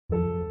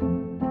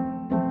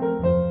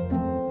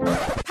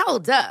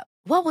Hold up.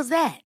 What was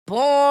that?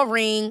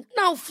 Boring.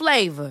 No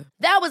flavor.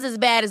 That was as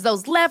bad as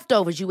those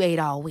leftovers you ate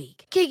all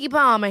week. Keke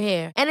Palmer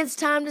here, and it's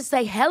time to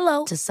say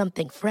hello to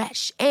something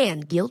fresh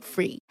and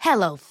guilt-free.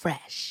 Hello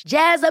Fresh.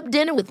 Jazz up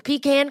dinner with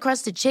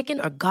pecan-crusted chicken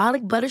or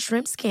garlic butter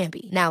shrimp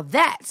scampi. Now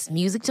that's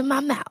music to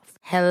my mouth.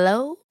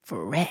 Hello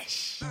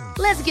Fresh.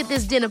 Let's get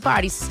this dinner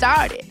party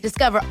started.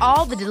 Discover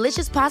all the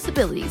delicious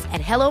possibilities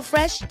at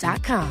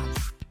hellofresh.com.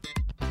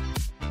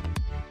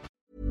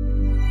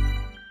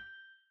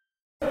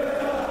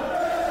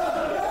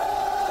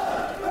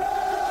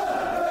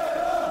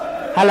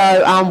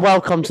 Hello and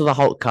welcome to the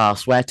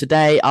Hulkcast, where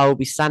today I will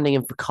be standing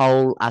in for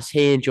Cole as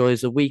he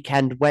enjoys a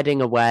weekend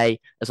wedding away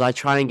as I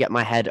try and get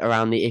my head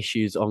around the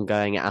issues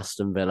ongoing at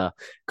Aston Villa.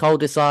 Cole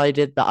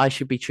decided that I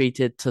should be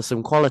treated to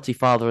some quality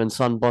father and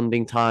son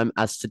bonding time,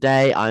 as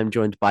today I am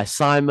joined by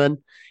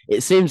Simon.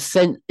 It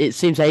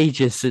seems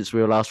ages since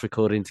we were last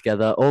recording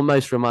together,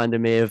 almost reminded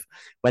me of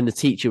when the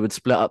teacher would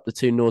split up the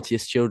two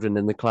naughtiest children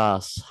in the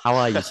class. How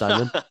are you,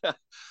 Simon?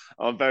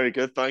 I'm very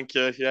good, thank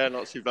you. Yeah,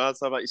 not too bad.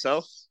 How about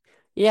yourself?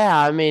 Yeah,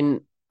 I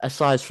mean,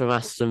 aside from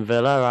Aston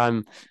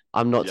Villa,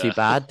 I'm not too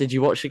bad. Did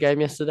you watch the game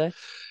yesterday?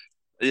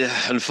 Yeah,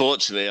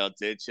 unfortunately, I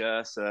did.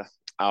 Yeah, it's an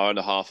hour and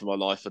a half of my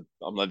life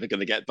I'm never going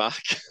to get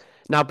back.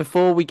 Now,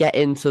 before we get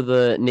into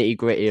the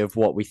nitty-gritty of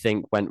what we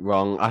think went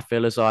wrong, I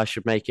feel as though I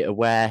should make it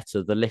aware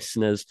to the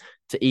listeners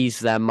to ease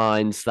their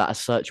minds that a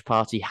search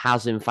party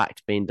has in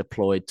fact been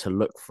deployed to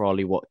look for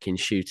Ollie Watkins'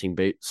 shooting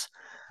boots.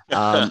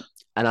 And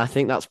I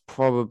think that's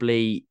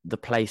probably the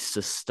place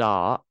to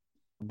start.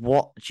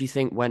 What do you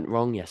think went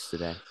wrong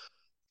yesterday?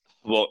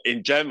 Well,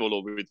 in general,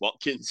 or with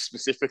Watkins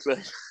specifically?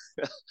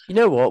 You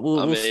know what?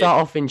 We'll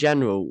start off in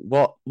general.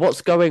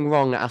 What's going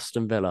wrong at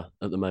Aston Villa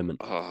at the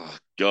moment? Oh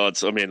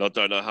God! I mean, I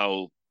don't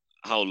know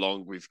how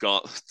long we've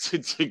got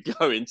to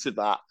go into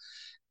that.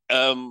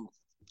 I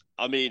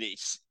mean,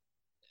 it's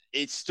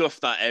stuff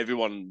that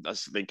everyone I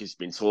think has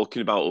been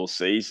talking about all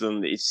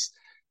season.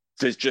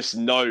 There's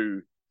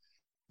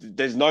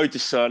no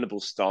discernible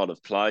style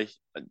of play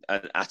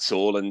at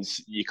all, and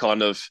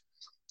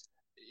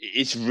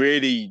it's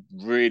really,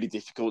 really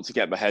difficult to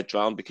get my head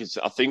around, because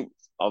I think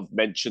I've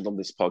mentioned on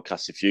this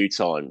podcast a few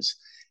times,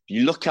 if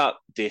you look at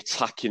the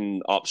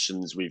attacking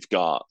options we've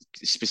got,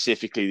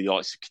 specifically the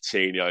likes of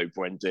Coutinho,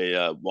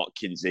 Buendia,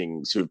 Watkins,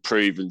 Ings, who have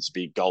proven to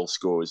be goal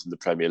scorers in the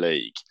Premier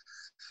League,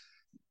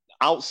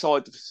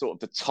 outside of sort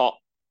of the top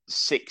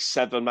 6,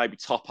 7, maybe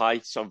top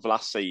 8 of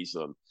last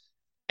season,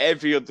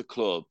 every other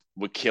club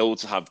would kill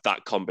to have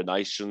that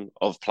combination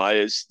of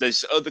players.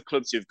 There's other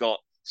clubs who've got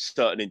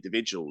certain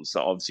individuals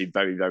that are obviously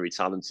very, very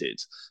talented,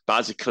 but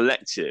as a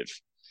collective,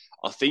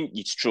 I think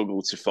you'd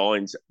struggle to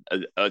find,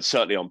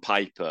 certainly on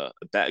paper,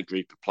 a better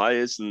group of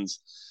players. And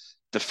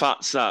the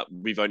fact that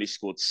we've only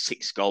scored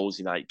 6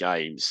 goals in 8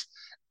 games,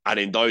 and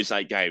in those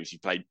 8 games, we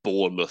played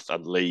Bournemouth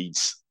and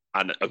Leeds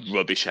and a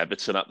rubbish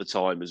Everton at the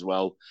time as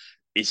well,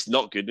 it's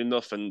not good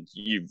enough. And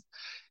you've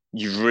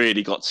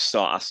really got to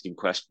start asking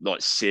questions,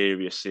 like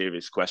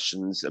serious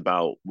questions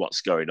about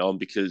what's going on,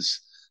 because,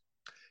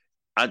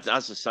 as I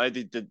say,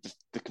 the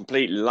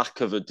complete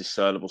lack of a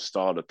discernible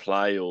style of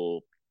play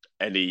or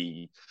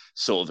any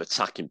sort of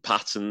attacking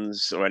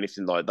patterns or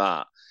anything like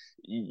that,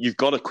 you've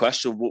got to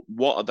question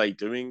what are they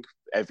doing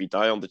every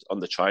day on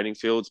the training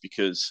fields,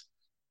 because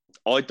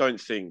I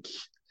don't think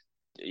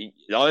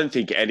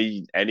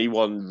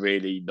anyone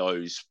really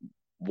knows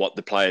what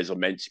the players are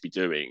meant to be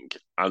doing.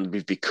 And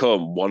we've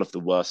become one of the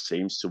worst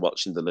teams to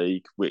watch in the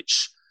league,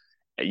 which,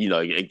 you know,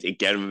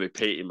 again, I'm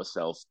repeating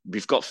myself,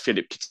 we've got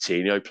Philip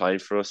Coutinho playing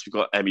for us. We've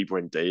got Emi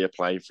Buendia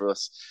playing for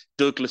us.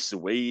 Douglas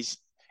Luiz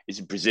is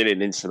a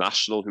Brazilian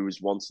international who was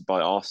wanted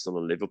by Arsenal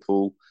and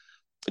Liverpool.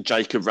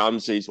 Jacob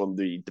Ramsey is one of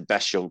the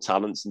best young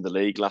talents in the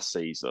league last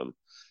season.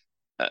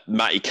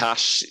 Matty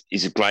Cash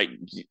is a great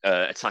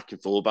attacking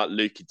fullback.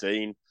 Luca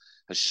Dean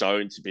has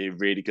shown to be a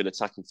really good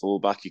attacking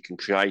fullback who can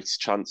create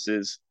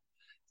chances,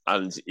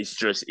 and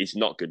it's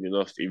not good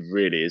enough. It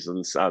really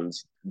isn't. And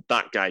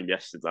that game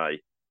yesterday,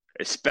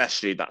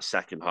 especially that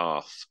second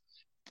half,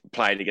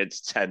 playing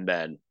against 10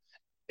 men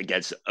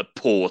against a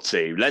poor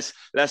team. Let's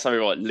have it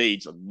right.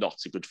 Leeds are not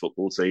a good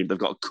football team. They've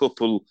got a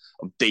couple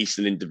of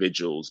decent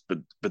individuals,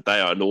 but they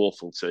are an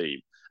awful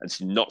team. And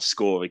to not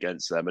score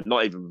against them and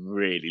not even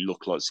really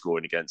look like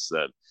scoring against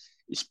them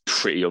is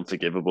pretty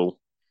unforgivable.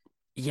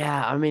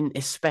 Yeah, I mean,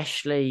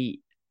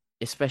 especially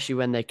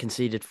when they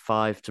conceded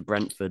 5 to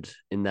Brentford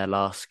in their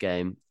last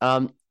game.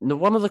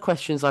 One of the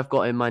questions I've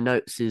got in my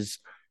notes is,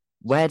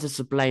 where does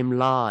the blame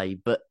lie?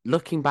 But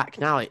looking back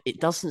now,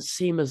 it doesn't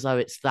seem as though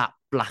it's that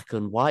black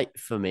and white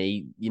for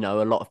me. You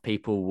know, a lot of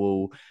people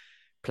will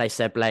place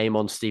their blame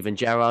on Steven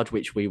Gerrard,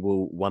 which we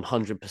will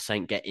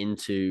 100% get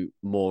into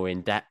more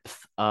in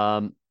depth,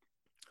 and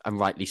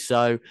rightly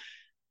so.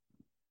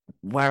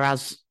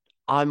 Whereas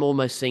I'm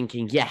almost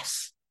thinking,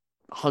 yes,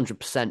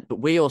 100%, but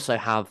we also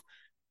have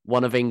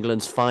one of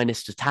England's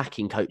finest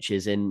attacking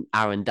coaches in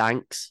Aaron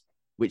Danks,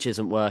 which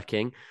isn't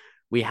working.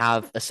 We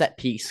have a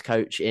set-piece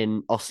coach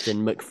in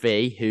Austin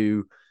McPhee,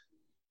 who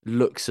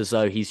looks as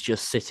though he's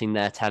just sitting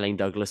there telling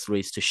Douglas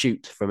Luiz to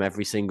shoot from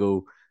every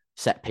single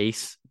set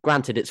piece.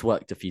 Granted, it's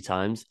worked a few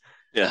times.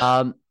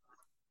 Yeah.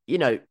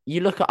 You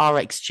look at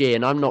RXG,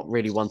 and I'm not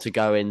really one to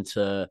go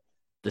into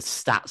the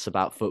stats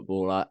about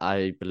football.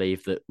 I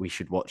believe that we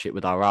should watch it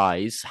with our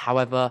eyes.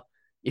 However,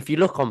 if you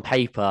look on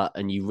paper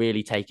and you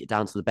really take it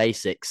down to the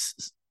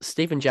basics,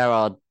 Steven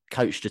Gerrard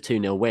coached a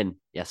 2-0 win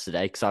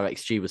yesterday because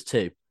RXG was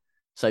 2.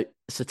 So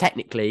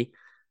technically,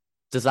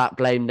 does that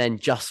blame then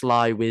just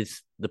lie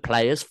with the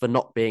players for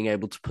not being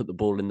able to put the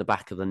ball in the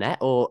back of the net?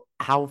 Or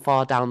how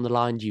far down the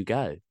line do you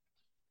go?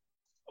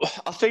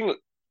 I think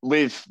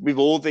with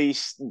all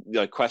these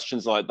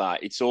questions like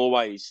that, it's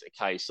always a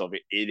case of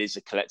it is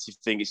a collective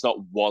thing. It's not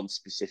one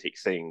specific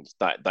thing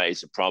that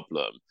is a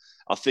problem.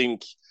 I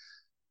think,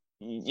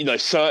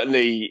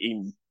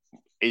 certainly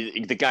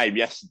in the game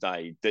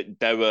yesterday, that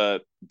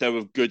there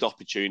were good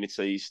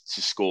opportunities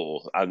to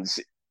score, and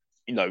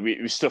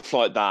with stuff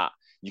like that,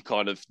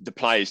 the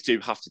players do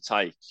have to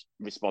take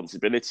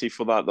responsibility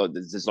for that.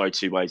 There's no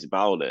two ways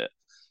about it.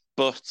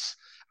 But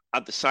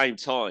at the same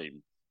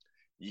time,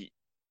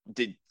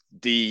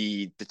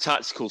 the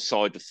tactical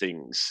side of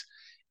things,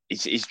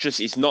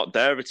 it's not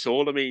there at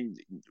all. I mean,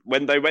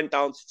 when they went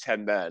down to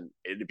 10 men,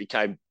 it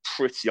became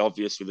pretty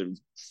obvious within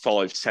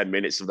 5-10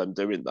 minutes of them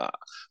doing that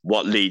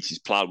what Leeds'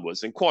 plan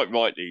was, and quite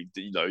rightly,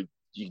 you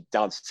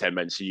down to 10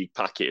 men, so you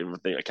pack it and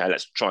think, okay,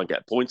 let's try and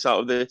get points out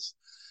of this.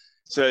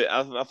 So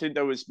I think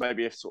there was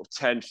maybe a sort of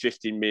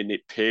 10-15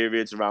 minute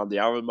periods around the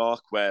hour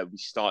mark where we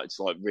started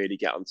to really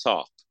get on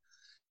top.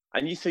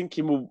 And you're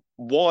thinking, well,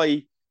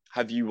 why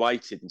have you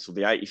waited until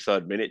the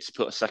 83rd minute to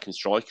put a second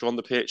striker on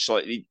the pitch?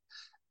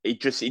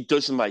 It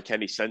doesn't make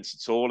any sense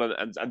at all.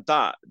 And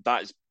that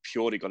is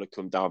purely going to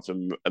come down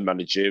from a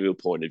managerial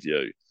point of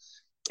view.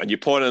 And you're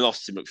pointing at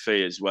Austin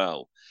McPhee as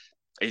well.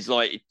 It's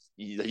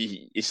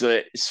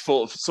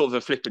sort of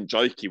a flippant,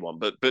 jokey one,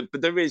 but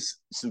there is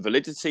some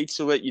validity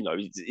to it.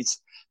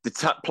 It's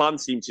the plan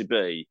seemed to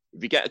be,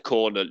 if you get a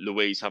corner,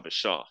 Luiz have a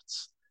shot,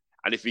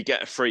 and if we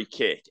get a free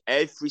kick,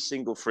 every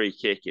single free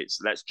kick, it's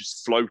let's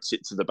just float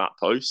it to the back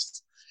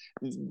post.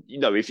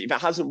 If it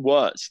hasn't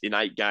worked in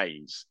 8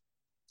 games,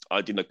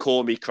 I didn't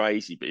call me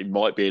crazy, but it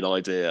might be an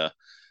idea,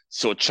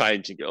 sort of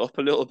changing it up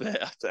a little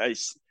bit.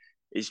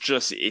 It's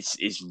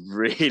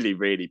really,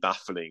 really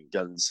baffling.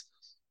 And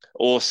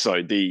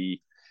also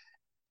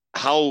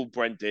how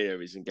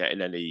Buendia isn't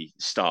getting any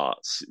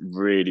starts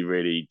really,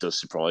 really does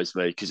surprise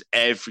me, because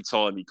every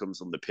time he comes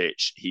on the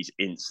pitch, he's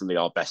instantly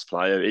our best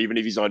player. Even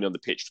if he's only on the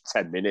pitch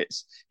for 10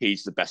 minutes,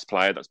 he's the best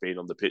player that's been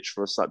on the pitch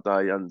for us that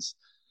day. And,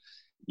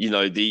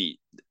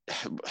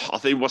 I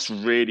think what's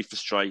really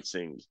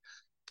frustrating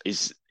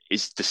is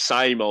the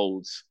same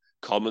old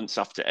comments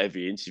after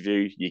every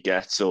interview you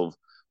get of,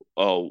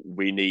 oh,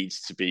 we need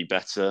to be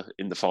better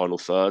in the final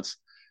third.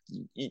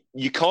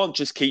 You can't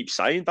just keep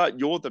saying that.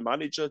 You're the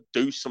manager.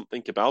 Do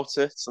something about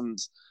it. And,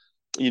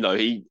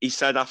 he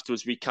said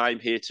afterwards, we came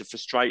here to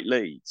frustrate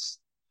Leeds.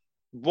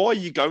 Why are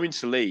you going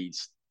to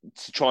Leeds?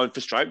 To try and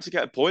frustrate them to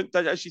get a point?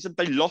 As you said,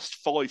 they lost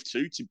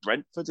 5-2 to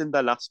Brentford in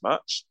their last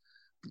match.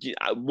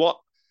 What?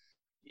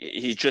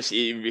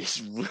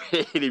 It's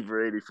really,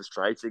 really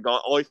frustrating.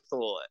 I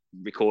thought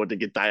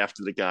recording a day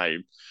after the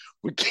game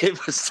would give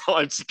us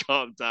time to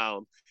calm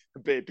down, a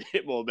bit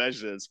more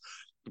measures.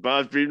 But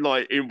I've been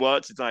in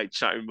work today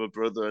chatting with my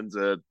brother and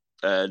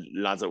a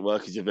lad at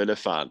work who's a Villa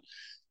fan.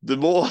 The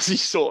more you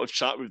sort of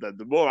chat with them,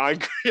 the more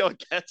angry I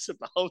get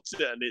about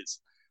it,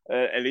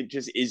 and it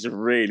just is a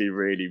really,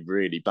 really,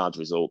 really bad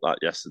result that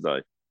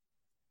yesterday.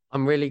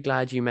 I'm really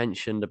glad you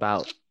mentioned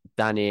about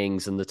Danny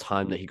Ings and the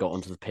time that he got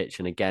onto the pitch.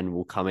 And again,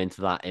 we'll come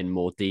into that in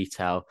more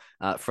detail.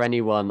 For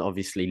anyone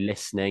obviously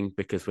listening,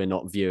 because we're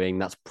not viewing,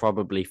 that's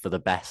probably for the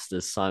best,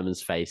 as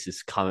Simon's face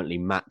is currently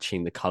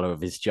matching the colour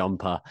of his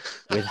jumper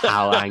with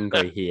how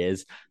angry he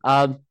is.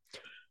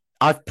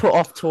 I've put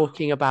off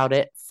talking about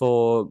it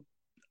for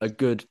a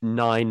good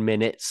 9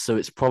 minutes, so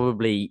it's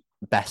probably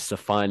best to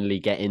finally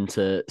get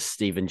into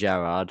Steven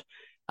Gerrard.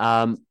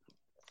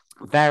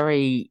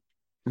 Very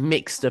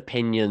mixed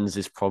opinions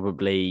is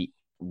probably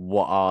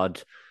what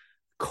I'd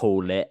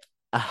call it.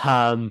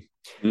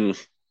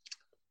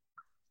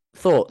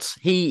 Thoughts?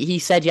 He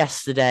said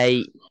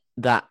yesterday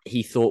that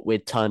he thought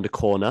we'd turned a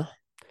corner,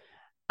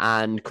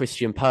 and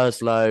Christian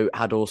Purslow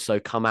had also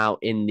come out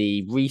in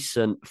the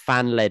recent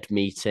fan-led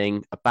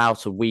meeting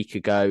about a week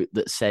ago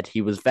that said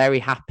he was very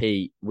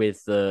happy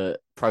with the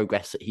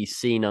progress that he's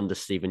seen under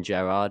Steven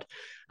Gerrard,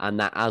 and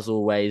that, as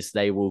always,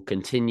 they will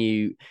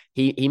continue.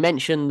 He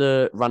mentioned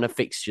the run of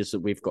fixtures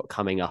that we've got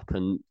coming up,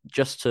 and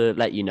just to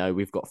let you know,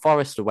 we've got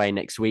Forest away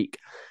next week,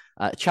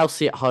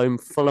 Chelsea at home,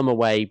 Fulham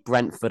away,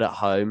 Brentford at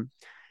home,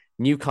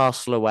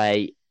 Newcastle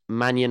away,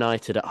 Man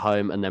United at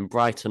home, and then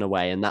Brighton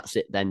away, and that's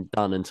it then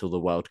done until the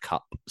World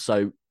Cup.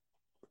 So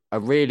a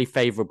really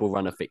favourable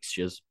run of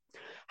fixtures.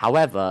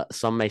 However,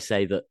 some may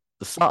say that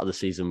the start of the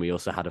season we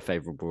also had a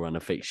favourable run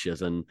of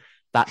fixtures, and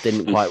that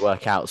didn't quite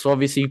work out. So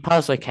obviously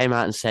Purslow came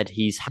out and said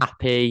he's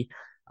happy.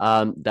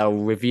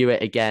 They'll review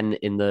it again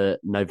in the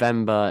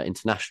November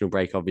international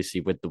break,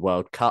 obviously with the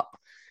World Cup.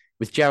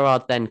 With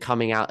Gerrard then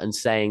coming out and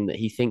saying that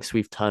he thinks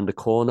we've turned a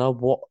corner,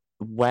 what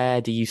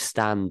where do you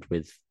stand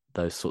with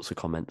those sorts of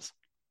comments?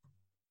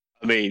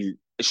 I mean,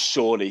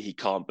 surely he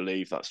can't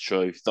believe that's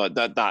true.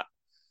 That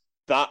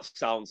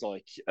sounds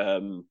like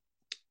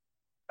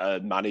a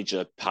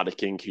manager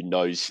panicking who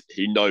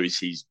knows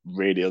he's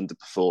really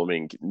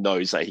underperforming,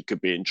 knows that he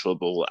could be in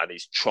trouble, and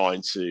he's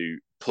trying to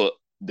put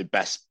the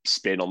best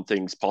spin on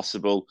things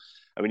possible.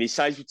 I mean, he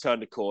says we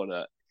turned the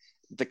corner.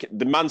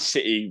 The Man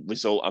City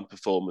result and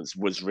performance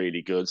was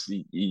really good.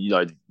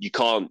 You've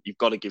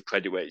got to give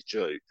credit where it's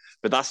due.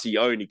 But that's the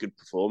only good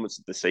performance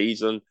of the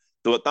season.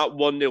 That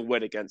 1-0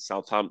 win against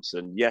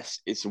Southampton, yes,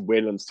 it's a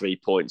win and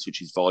 3 points,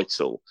 which is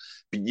vital.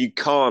 But you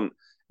can't,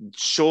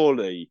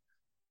 surely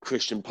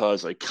Christian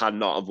Purslow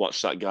cannot have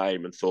watched that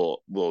game and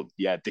thought, well,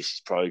 yeah, this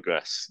is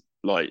progress.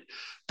 Like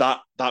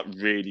that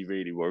really,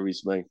 really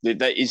worries me.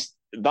 That's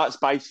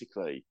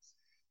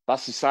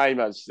the same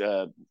as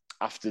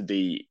after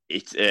the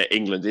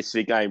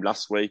England-Italy game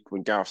last week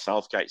when Gareth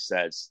Southgate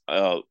says,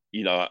 there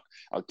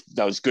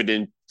was good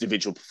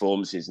individual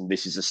performances and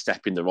this is a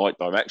step in the right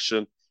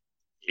direction.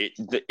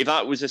 If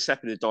that was a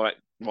step in the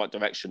right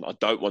direction, I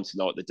don't want to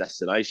know what the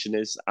destination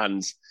is.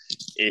 And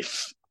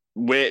if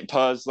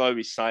Purslow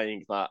is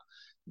saying that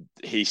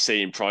he's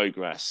seeing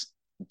progress,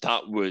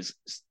 that would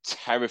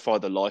terrify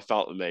the life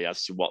out of me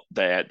as to what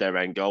their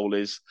end goal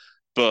is.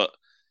 But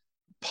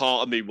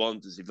part of me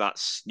wonders if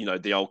that's,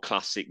 the old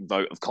classic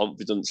vote of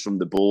confidence from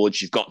the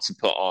board. You've got to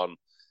put on,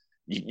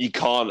 you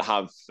can't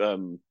have,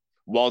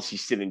 whilst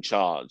he's still in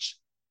charge,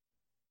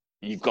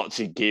 you've got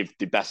to give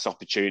the best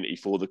opportunity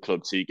for the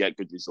club to get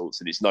good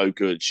results. And it's no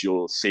good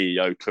your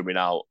CEO coming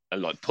out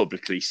and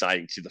publicly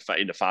saying in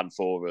the fan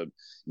forum,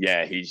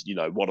 yeah, he's,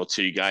 1 or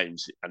 2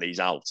 games and he's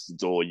out the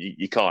door.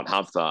 You can't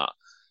have that.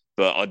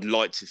 But I'd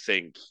like to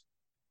think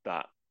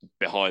that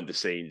behind the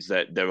scenes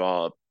that there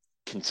are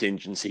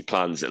contingency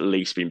plans at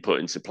least being put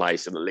into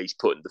place and at least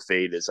putting the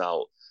feelers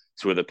out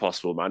to other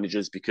possible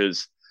managers,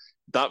 because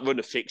that run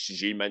of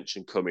fixtures you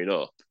mentioned coming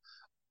up,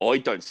 I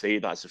don't see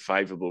that as a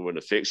favourable run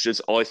of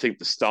fixtures. I think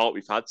the start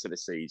we've had to the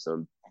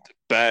season,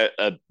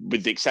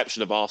 with the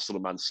exception of Arsenal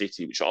and Man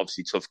City, which are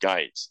obviously tough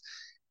games,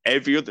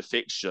 every other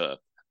fixture,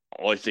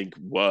 I think,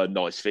 were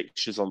nice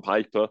fixtures on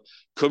paper.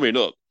 Coming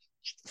up,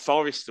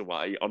 Forest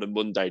away on a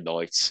Monday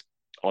night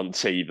on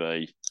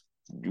TV,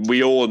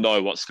 we all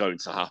know what's going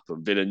to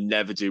happen. Villa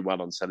never do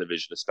well on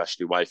television,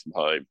 especially away from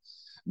home.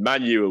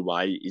 Man U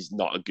away is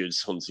not a good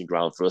hunting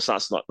ground for us.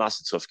 That's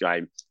a tough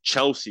game.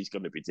 Chelsea's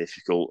going to be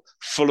difficult.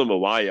 Fulham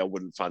away, I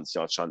wouldn't fancy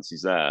our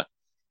chances there.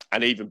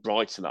 And even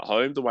Brighton at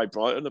home, the way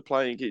Brighton are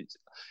playing it,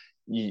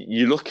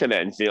 you look at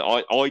it and think,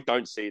 I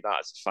don't see that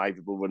as a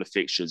favourable run of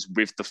fixtures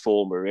with the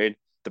form we're in.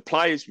 The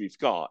players we've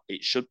got,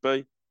 it should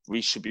be.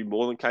 We should be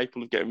more than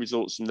capable of getting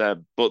results from there.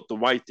 But the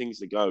way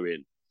things are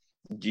going,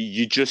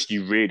 you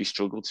really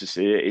struggle to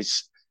see it.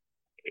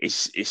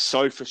 It's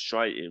so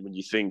frustrating when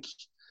you think,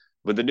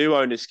 when the new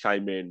owners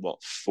came in,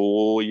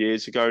 4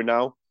 years ago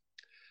now,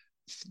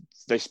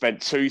 they spent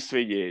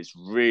 2-3 years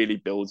really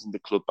building the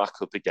club back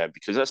up again.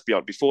 Because let's be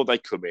honest, before they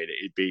come in,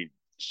 it'd been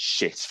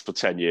shit for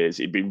 10 years.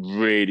 It'd been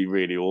really,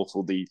 really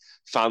awful. The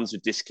fans were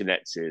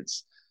disconnected.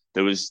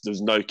 There was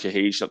no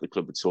cohesion at the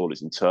club at all.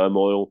 It's in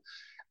turmoil.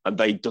 And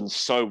they'd done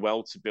so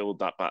well to build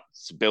that back,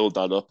 to build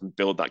that up and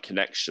build that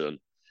connection.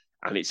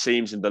 And it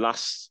seems in the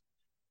last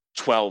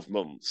 12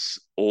 months,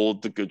 all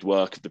the good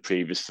work of the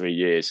previous 3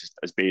 years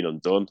has been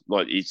undone.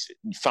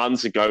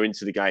 Fans are going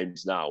to the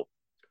games now,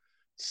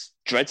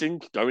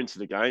 dreading going to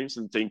the games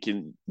and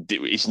thinking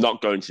it's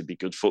not going to be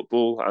good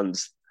football. And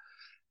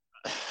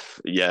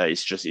yeah,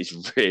 it's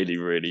really,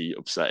 really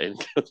upsetting.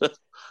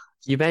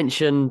 You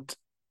mentioned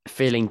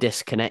feeling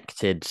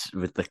disconnected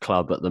with the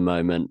club at the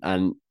moment,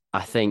 and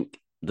I think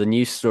the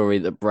news story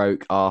that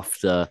broke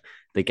after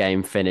the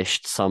game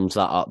finished sums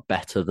that up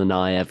better than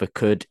I ever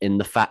could, in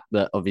the fact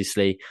that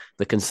obviously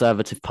the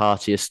Conservative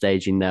Party are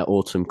staging their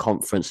autumn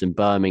conference in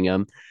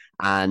Birmingham,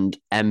 and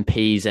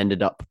MPs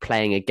ended up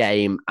playing a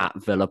game at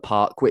Villa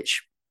Park,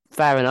 which,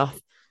 fair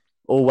enough,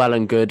 all well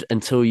and good,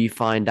 until you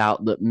find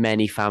out that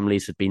many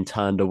families had been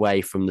turned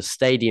away from the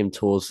stadium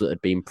tours that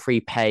had been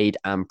prepaid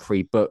and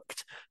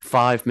pre-booked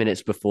 5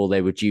 minutes before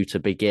they were due to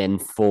begin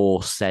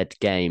for said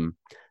game.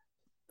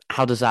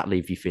 How does that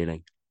leave you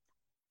feeling?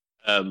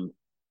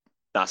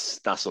 That's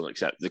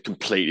unacceptable.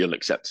 Completely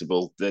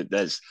unacceptable.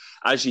 There's,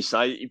 as you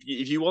say,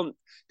 if you want,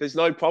 there's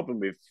no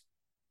problem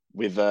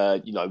with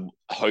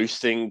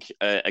hosting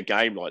a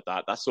game like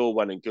that. That's all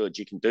well and good.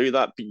 You can do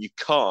that, but you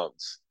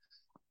can't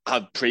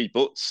have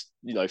pre-booked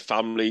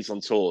families on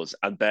tours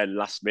and then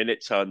last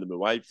minute turn them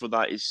away for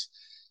that.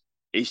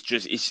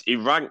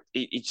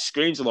 It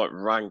screams like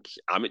rank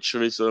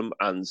amateurism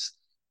and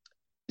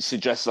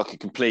suggests like a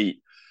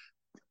complete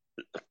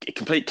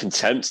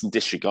contempt and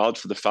disregard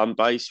for the fan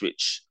base,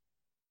 which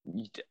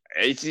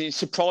it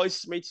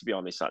surprises me, to be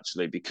honest,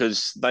 actually,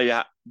 because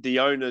the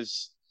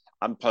owners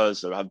and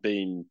Purslow have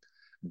been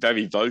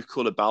very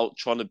vocal about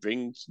trying to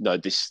bring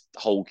this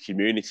whole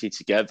community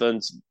together,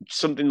 and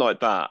something like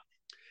that,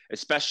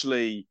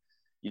 especially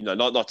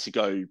not to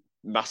go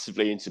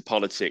massively into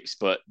politics,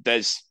 but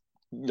there's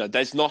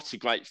there's not a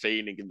great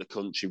feeling in the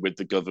country with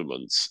the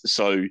government.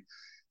 So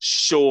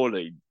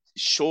surely,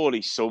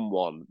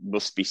 someone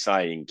must be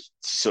saying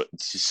to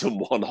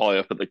someone high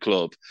up at the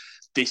club,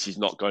 this is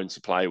not going to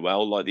play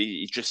well. Like,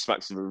 it just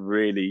smacks of a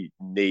really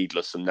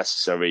needless,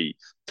 unnecessary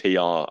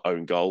PR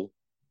own goal.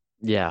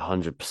 Yeah,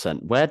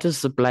 100%. Where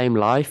does the blame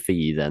lie for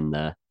you then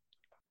there?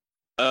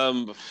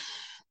 Um,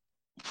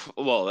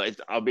 well,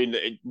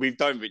 we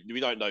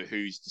don't know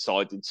who's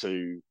decided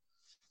to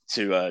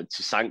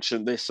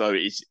sanction this, so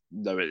it's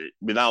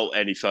without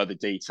any further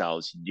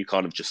details, you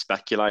kind of just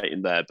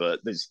speculating there. But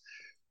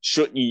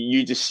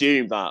you'd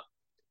assume that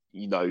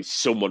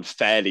someone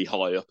fairly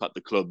high up at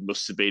the club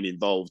must have been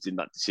involved in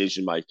that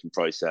decision making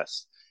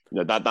process.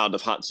 That would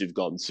have had to have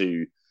gone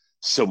to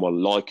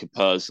someone like a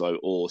Purslow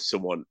or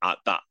someone at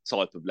that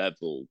type of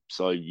level.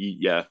 So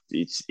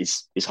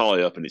it's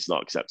high up and it's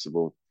not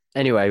acceptable.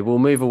 Anyway, we'll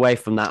move away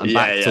from that and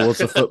back towards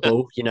the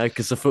football,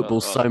 because the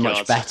football's so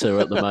much better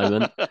at the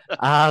moment.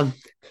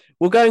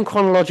 We'll go in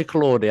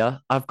chronological order.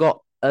 I've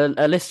got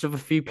a list of a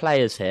few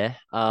players here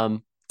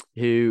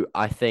who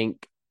I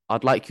think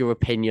I'd like your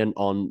opinion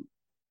on,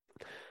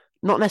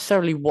 not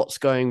necessarily what's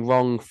going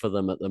wrong for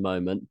them at the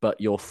moment, but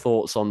your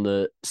thoughts on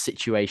the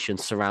situation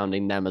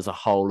surrounding them as a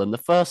whole. And the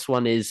first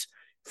one is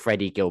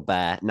Freddie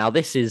Guilbert. Now,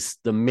 this is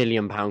the £1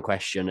 million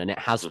question, and it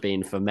has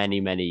been for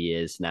many, many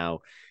years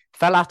now.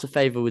 Fell out of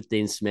favour with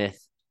Dean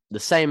Smith. The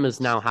same has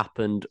now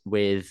happened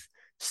with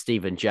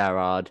Steven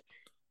Gerrard.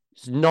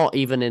 He's not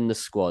even in the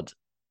squad.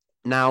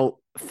 Now,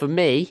 for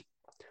me,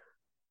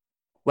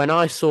 when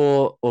I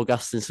saw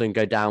Augustinsson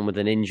go down with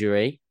an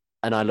injury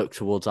and I looked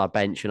towards our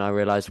bench and I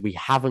realised we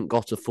haven't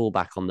got a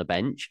fullback on the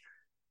bench,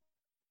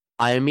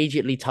 I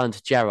immediately turned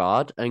to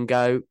Gerrard and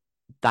go,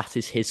 that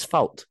is his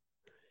fault.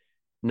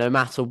 No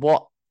matter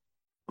what,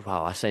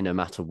 well, I say no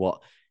matter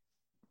what,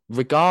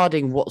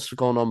 regarding what's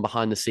gone on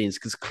behind the scenes,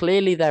 because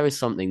clearly there is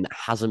something that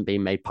hasn't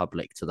been made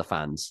public to the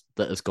fans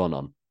that has gone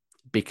on,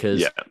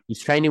 because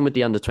he's training with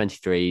the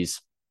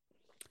under-23s.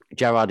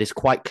 Gerrard is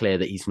quite clear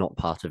that he's not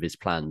part of his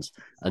plans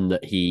and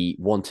that he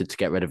wanted to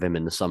get rid of him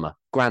in the summer.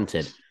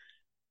 Granted,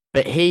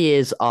 but he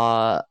is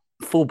our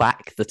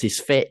fullback that is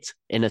fit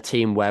in a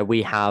team where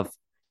we have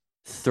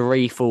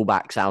 3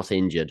 fullbacks out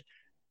injured.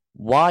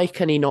 Why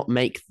can he not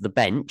make the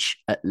bench,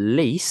 at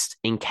least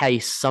in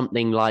case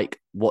something like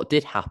what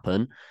did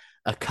happen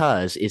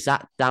occurs? Is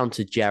that down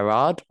to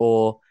Gerrard,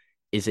 or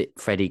is it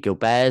Freddie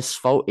Guilbert's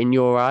fault in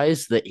your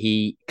eyes that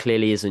he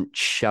clearly isn't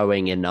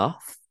showing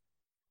enough?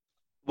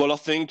 Well, I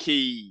think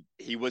he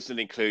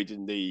wasn't included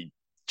in the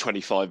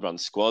 25-man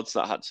squads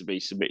that had to be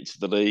submitted to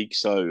the league.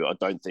 So I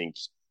don't think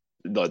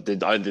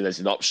there's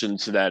an option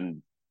to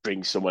then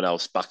bring someone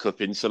else back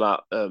up into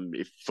that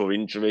for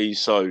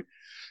injuries. So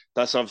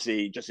that's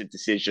obviously just a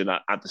decision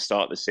at the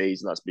start of the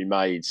season that's been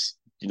made,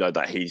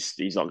 that he's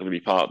not going to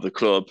be part of the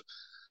club.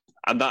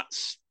 And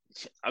that's,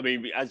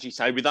 as you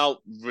say, without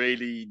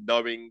really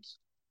knowing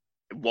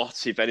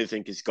what, if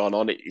anything, has gone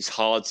on, it's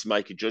hard to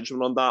make a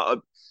judgment on that.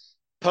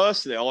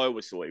 Personally, I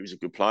always thought he was a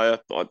good player.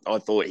 I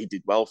thought he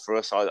did well for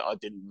us. I've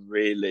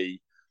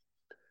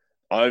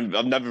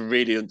never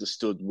really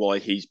understood why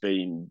he's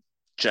been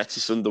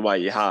jettisoned the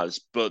way he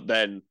has. But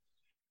then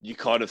you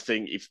kind of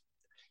think, if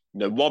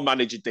one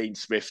manager, Dean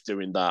Smith,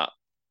 doing that,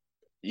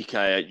 you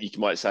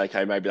might say,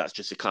 okay, maybe that's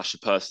just a clash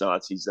of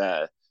personalities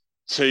there.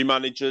 2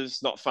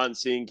 managers not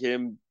fancying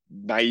him,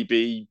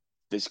 maybe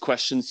there's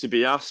questions to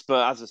be asked.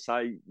 But as I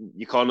say,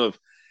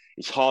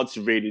 it's hard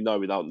to really know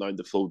without knowing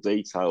the full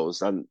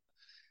details. And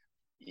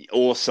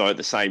also at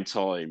the same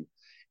time,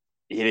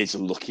 it is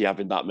unlucky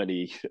having that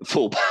many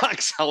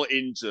fullbacks out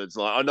injured.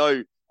 Like, I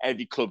know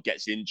every club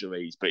gets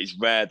injuries, but it's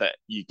rare that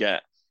you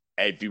get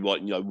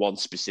everyone, one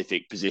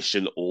specific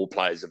position, all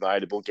players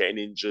available getting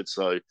injured.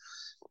 So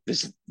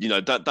there's,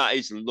 that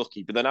is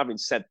unlucky. But then having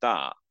said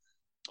that,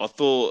 I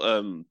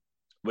thought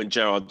when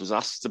Gerrard was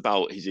asked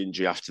about his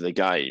injury after the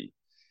game,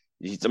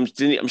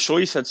 I'm sure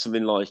he said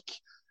something like,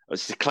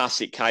 it's a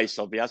classic case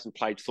of he hasn't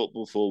played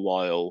football for a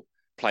while,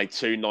 played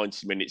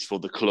 90 minutes for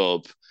the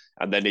club,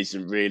 and then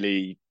isn't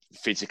really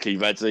physically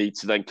ready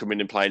to then come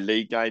in and play a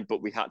league game,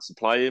 but we had to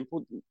play him.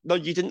 Well, no,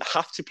 you didn't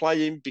have to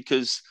play him,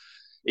 because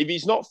if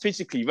he's not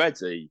physically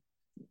ready,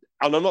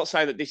 and I'm not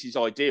saying that this is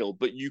ideal,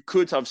 but you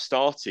could have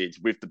started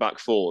with the back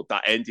 4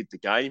 that ended the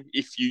game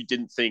if you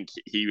didn't think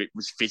he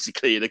was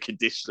physically in a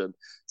condition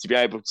to be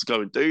able to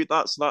go and do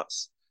that. So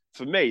that's,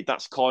 for me,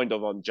 that's kind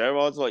of on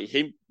Gerrard. Like,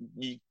 him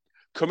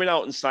coming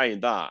out and saying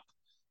that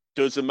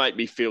doesn't make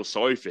me feel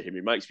sorry for him.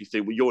 It makes me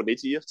think, well, you're an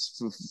idiot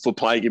for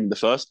playing him in the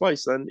first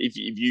place then. If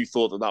you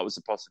thought that was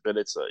a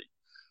possibility,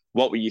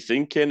 what were you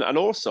thinking? And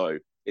also,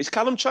 is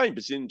Callum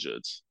Chambers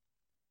injured?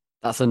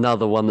 That's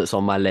another one that's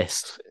on my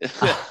list.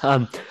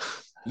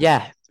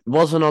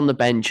 Wasn't on the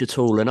bench at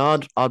all. And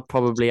I'd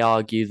probably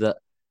argue that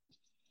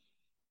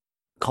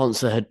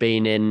Konsa had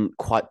been in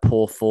quite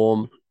poor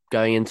form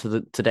going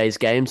into today's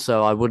game,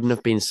 so I wouldn't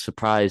have been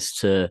surprised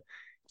to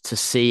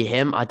see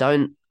him. I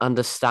don't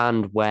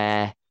understand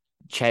where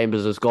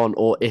Chambers has gone,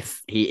 or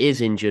if he is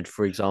injured,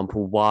 for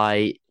example,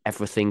 why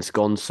everything's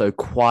gone so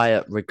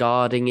quiet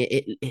regarding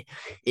it.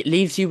 It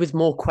leaves you with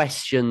more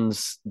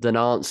questions than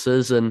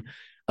answers, and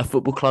a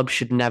football club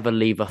should never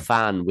leave a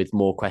fan with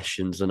more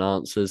questions than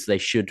answers. They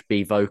should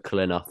be vocal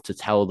enough to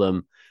tell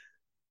them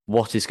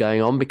what is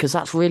going on, because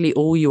that's really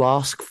all you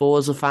ask for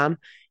as a fan.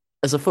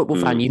 As a football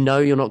fan, Mm. you know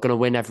you're not going to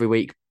win every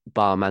week,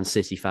 bar Man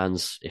City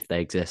fans, if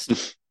they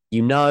exist.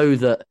 You know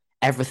that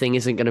everything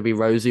isn't going to be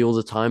rosy all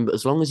the time, but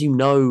as long as you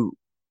know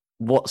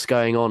what's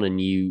going on and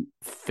you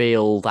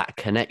feel that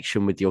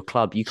connection with your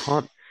club, you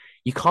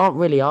can't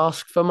really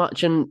ask for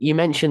much. And you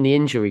mentioned the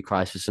injury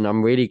crisis, and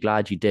I'm really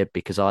glad you did,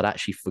 because I'd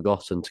actually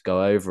forgotten to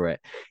go over it.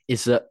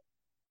 Is that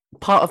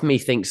part of me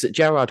thinks that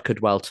Gerrard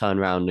could well turn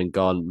around and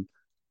gone,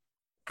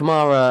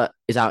 Kamara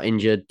is out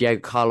injured, Diego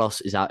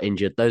Carlos is out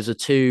injured. Those are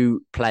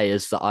two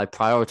players that I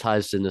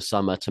prioritized in the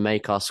summer to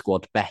make our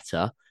squad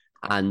better,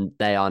 and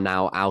they are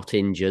now out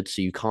injured.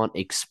 So you can't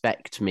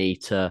expect me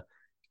to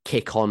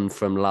kick on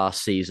from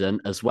last season,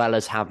 as well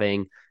as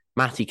having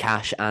Matty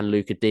Cash and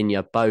Luca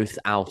Digne both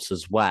out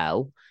as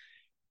well.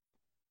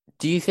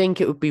 Do you think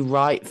it would be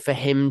right for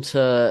him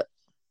to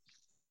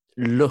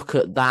look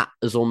at that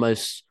as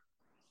almost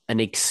an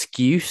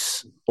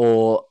excuse,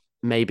 or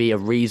maybe a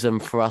reason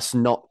for us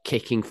not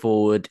kicking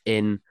forward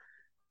in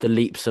the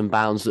leaps and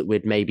bounds that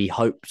we'd maybe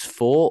hoped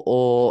for?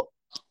 Or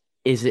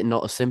is it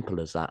not as simple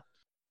as that?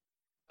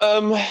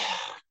 Um,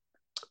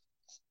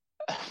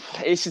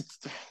 it's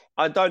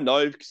I don't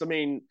know, because I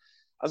mean,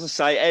 as I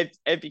say,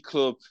 every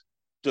club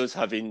does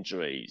have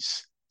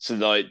injuries. So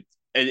like,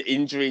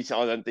 injuries,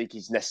 I don't think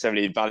is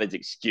necessarily a valid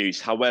excuse.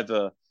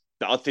 However,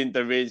 I think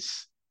there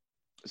is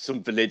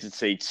some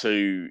validity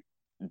to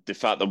the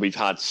fact that we've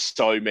had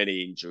so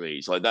many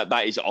injuries. Like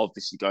that is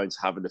obviously going to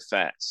have an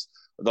effect.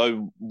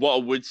 Although what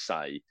I would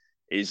say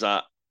is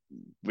that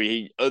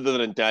other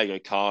than Diego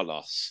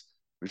Carlos,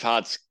 we've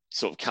had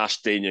sort of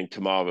Cash, Digne and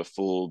Kamara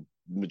for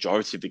the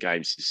majority of the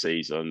games this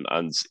season,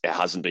 and it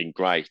hasn't been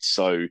great.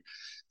 So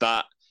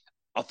that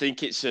I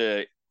think it's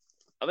a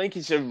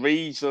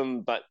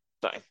reason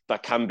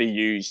that can be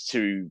used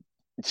to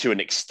an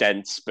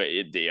extent, but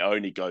it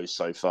only goes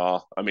so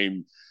far. I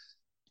mean,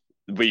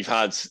 we've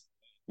had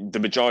the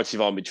majority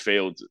of our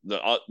midfield,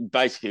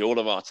 basically all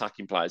of our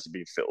attacking players have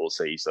been fit all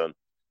season,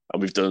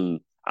 and we've done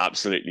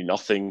absolutely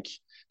nothing.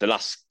 The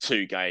last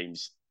two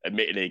games,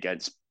 admittedly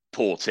against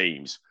poor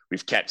teams,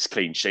 we've kept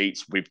clean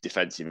sheets with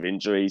defensive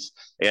injuries.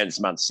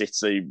 Against Man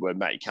City, where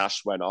Matty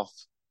Cash went off,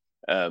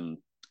 and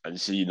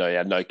so you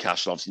had no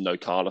Cash and obviously no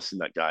Carlos in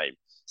that game.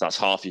 So that's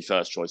half your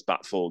first choice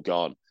back four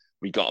gone.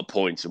 We got a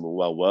point and we're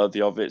well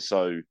worthy of it.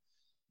 So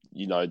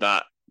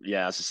that,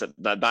 yeah, as I said,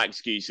 that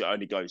excuse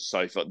only goes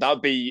so far. That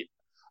would be,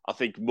 I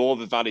think, more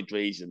of a valid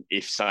reason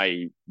if,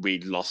 say, we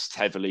lost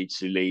heavily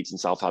to Leeds and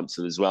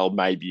Southampton as well.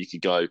 Maybe you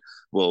could go,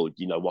 well,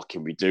 what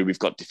can we do? We've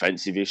got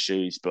defensive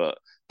issues, but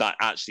that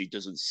actually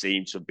doesn't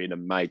seem to have been a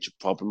major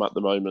problem at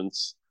the moment.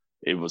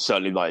 It was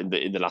certainly like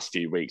in the last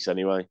few weeks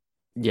anyway.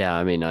 Yeah,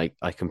 I mean,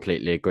 I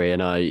completely agree.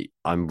 And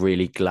I'm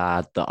really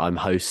glad that I'm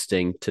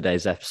hosting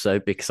today's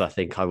episode, because I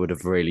think I would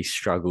have really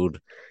struggled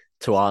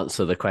to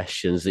answer the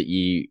questions that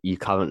you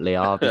currently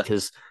are,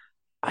 because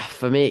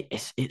for me,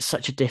 it's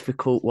such a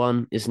difficult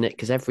one, isn't it?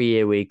 Because every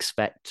year we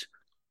expect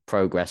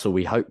progress, or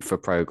we hope for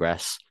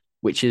progress,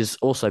 which is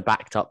also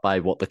backed up by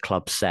what the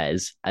club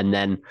says. And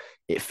then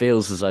it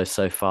feels as though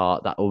so far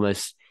that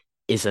almost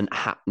isn't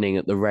happening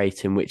at the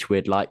rate in which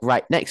we'd like.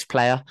 Right, next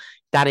player,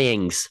 Danny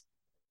Ings.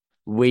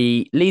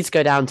 Leeds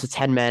go down to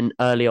 10 men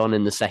early on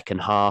in the second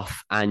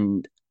half.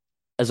 And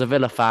as a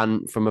Villa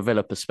fan, from a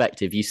Villa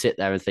perspective, you sit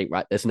there and think,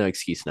 right, there's no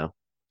excuse now.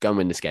 Go and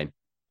win this game.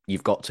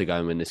 You've got to go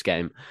and win this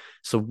game.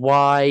 So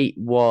why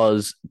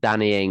was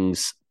Danny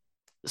Ings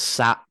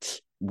sat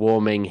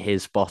warming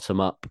his bottom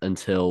up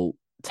until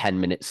 10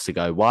 minutes to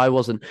go? Why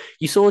wasn't...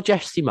 You saw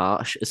Jesse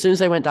Marsch, as soon as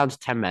they went down to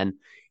 10 men,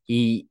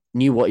 he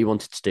knew what he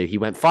wanted to do. He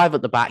went 5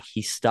 at the back.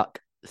 He stuck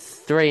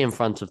 3 in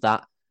front of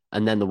that,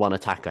 and then the one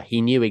attacker.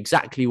 He knew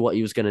exactly what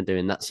he was going to do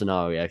in that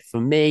scenario.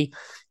 For me,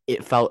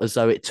 it felt as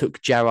though it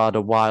took Gerrard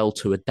a while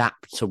to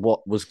adapt to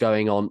what was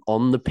going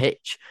on the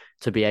pitch,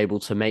 to be able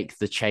to make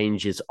the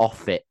changes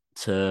off it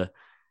to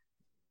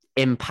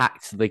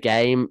impact the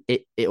game.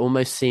 It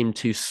almost seemed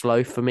too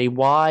slow for me.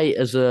 Why,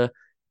 as a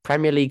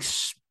Premier League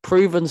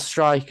proven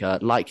striker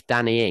like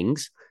Danny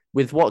Ings,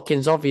 with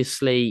Watkins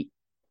obviously,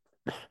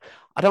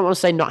 I don't want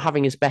to say not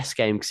having his best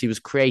game, because he was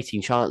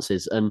creating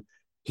chances and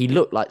he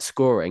looked like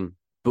scoring,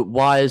 but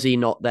why has he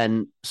not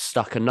then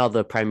stuck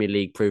another Premier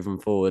League proven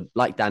forward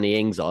like Danny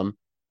Ings on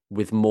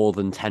with more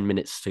than 10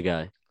 minutes to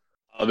go?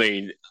 I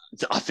mean,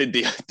 I think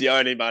the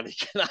only man who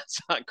can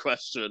answer that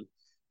question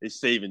is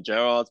Steven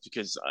Gerrard,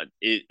 because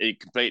it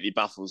completely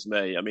baffles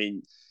me. I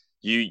mean,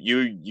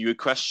 you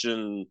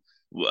question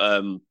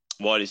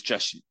why does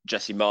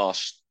Jesse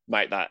Marsch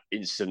make that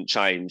instant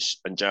change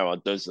and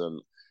Gerrard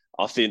doesn't.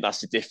 I think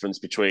that's the difference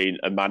between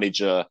a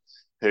manager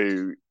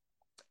who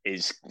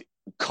is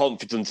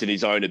confident in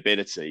his own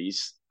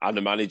abilities and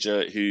a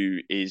manager who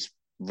is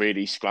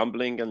really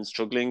scrambling and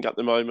struggling at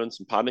the moment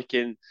and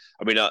panicking.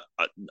 I mean,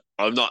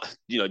 I'm not,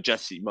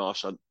 Jesse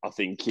Marsch, I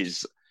think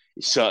is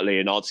certainly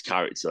an odds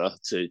character,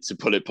 to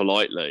put it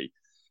politely.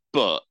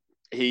 But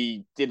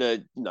he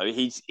did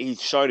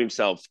he's shown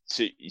himself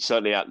to,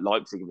 certainly at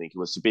Leipzig, I think it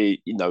was, to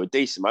be, a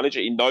decent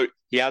manager.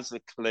 He has a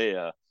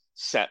clear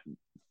set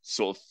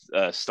sort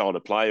of style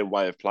of play and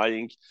way of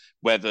playing.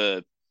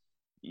 Whether,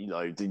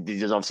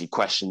 there's obviously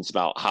questions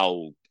about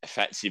how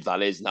effective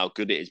that is and how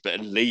good it is, but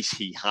at least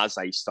he has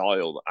a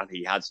style and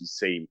he has his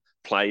team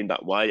playing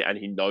that way, and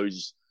he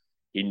knows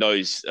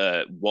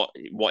what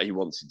he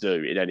wants to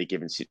do in any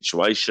given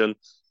situation.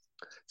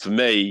 For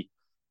me,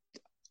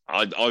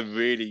 I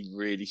really,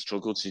 really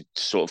struggle to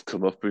sort of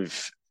come up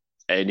with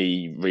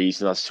any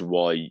reason as to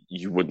why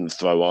you wouldn't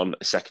throw on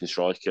a second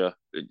striker.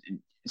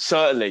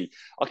 Certainly,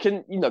 I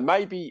can,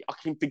 maybe I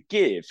can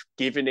forgive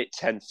giving it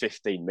 10,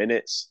 15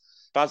 minutes.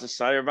 But as I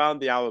say, around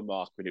the hour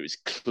mark, when it was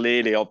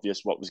clearly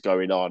obvious what was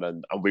going on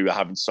and we were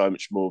having so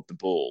much more of the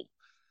ball,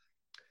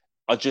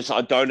 I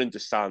don't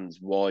understand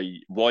why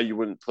you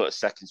wouldn't put a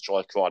second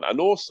striker on. And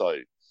also,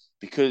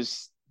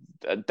 because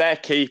their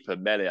keeper,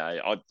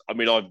 Meslier, I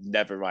mean, I've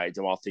never rated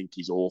him. I think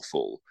he's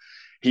awful.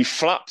 He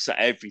flaps at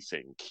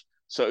everything.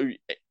 So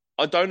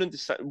I don't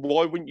understand.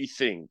 Why wouldn't you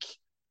think,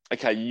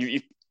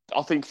 okay,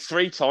 I think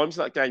 3 times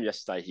in that game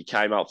yesterday, he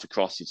came out for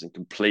crosses and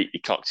completely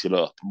cocked it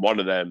up. And one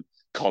of them,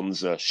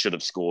 Konza, should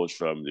have scored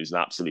from. Who's an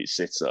absolute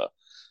sitter.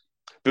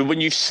 But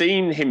when you've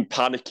seen him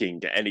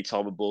panicking at any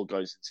time a ball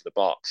goes into the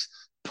box,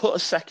 put a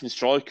second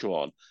striker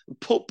on and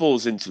put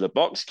balls into the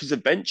box, because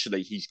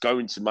eventually he's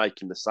going to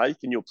make a mistake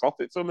and you'll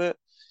profit from it.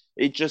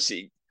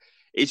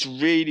 It's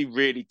really,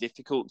 really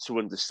difficult to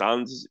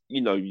understand.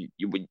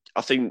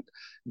 I think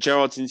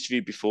Gerrard's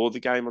interview before the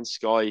game on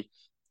Sky,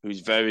 who's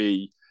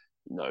very,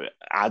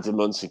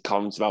 adamant and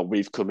comments about,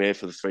 we've come here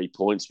for the 3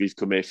 points, we've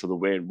come here for the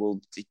win.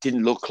 Well, it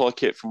didn't look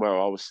like it from where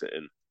I was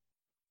sitting.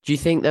 Do you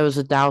think there was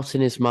a doubt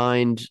in his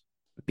mind?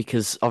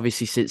 Because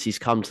obviously since he's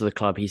come to the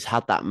club, he's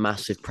had that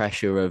massive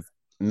pressure of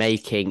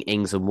making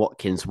Ings and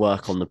Watkins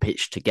work on the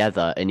pitch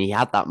together. And he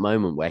had that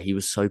moment where he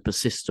was so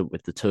persistent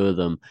with the two of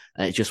them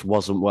and it just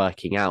wasn't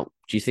working out.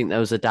 Do you think there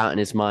was a doubt in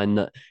his mind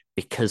that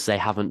because they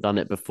haven't done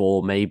it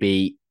before,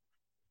 maybe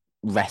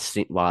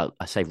resting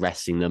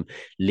them,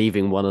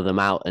 leaving one of them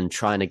out and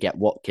trying to get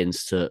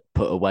Watkins to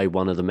put away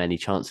one of the many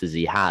chances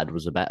he had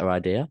was a better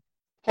idea?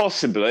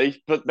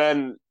 Possibly. But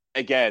then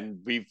again,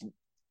 we've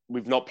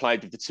not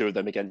played with the two of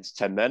them against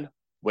 10 men,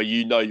 where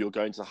you're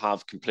going to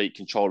have complete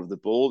control of the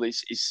ball.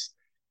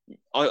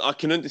 I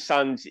can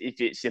understand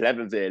if it's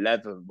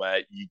 11v11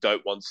 where you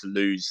don't want to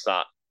lose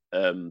that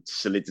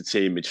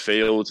solidity in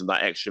midfield and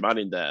that extra man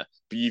in there,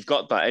 but you've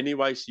got that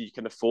anyway, so you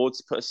can afford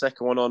to put a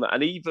second one on.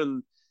 And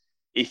even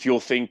if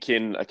you're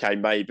thinking, okay,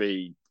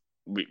 maybe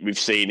we've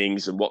seen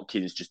Ings and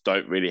Watkins just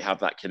don't really have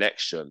that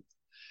connection,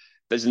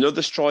 there's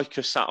another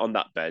striker sat on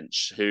that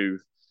bench who,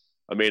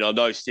 I mean, I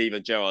know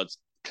Steven Gerrard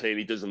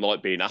clearly doesn't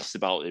like being asked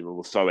about him and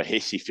will throw a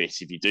hissy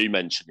fit if you do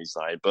mention his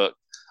name, but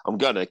I'm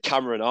going to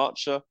Cameron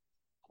Archer.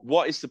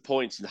 What is the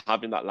point in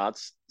having that lad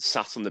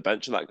sat on the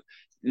bench and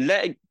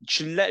let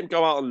him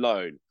go out on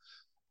loan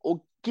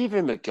or give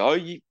him a go?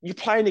 You're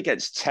playing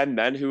against 10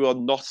 men who are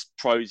not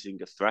posing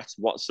a threat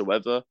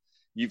whatsoever.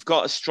 You've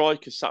got a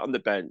striker sat on the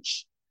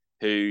bench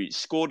who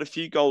scored a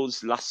few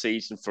goals last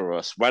season for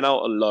us, went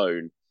out on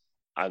loan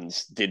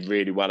and did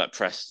really well at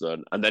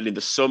Preston. And then in the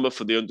summer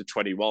for the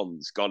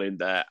under-21s, got in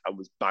there and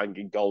was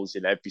banging goals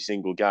in every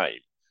single game.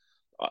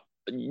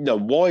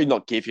 Why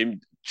not give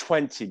him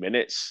 20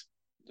 minutes,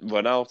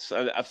 run out?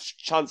 A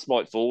chance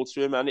might fall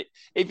to him. And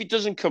if it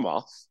doesn't come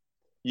off,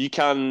 you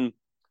can...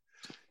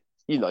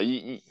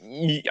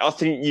 I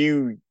think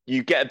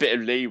you get a bit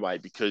of leeway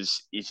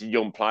because he's a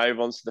young player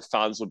on, so the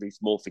fans will be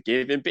more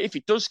forgiving. But if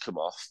it does come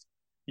off,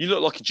 you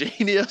look like a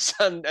genius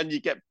and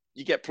you get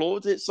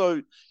applauded.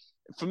 So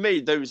for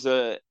me, it was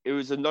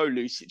a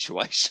no-lose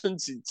situation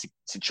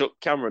to chuck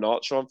Cameron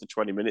Archer on for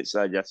 20 minutes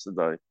there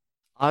yesterday.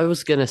 I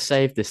was going to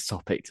save this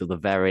topic till the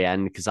very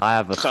end because I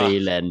have a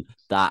feeling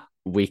that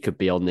we could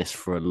be on this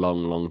for a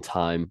long, long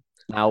time.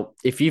 Now,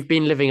 if you've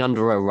been living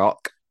under a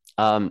rock,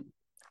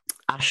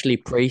 Ashley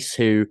Preece,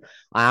 who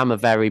I am a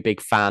very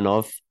big fan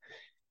of,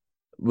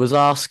 was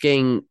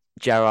asking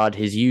Gerrard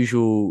his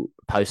usual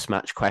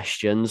post-match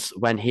questions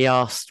when he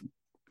asked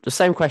the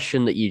same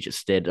question that you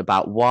just did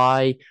about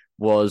why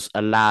was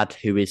a lad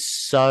who is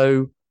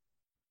so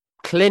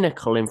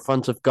clinical in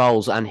front of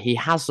goals, and he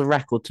has the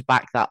record to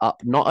back that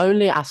up, not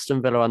only at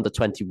Aston Villa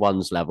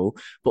under-21s level,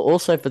 but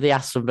also for the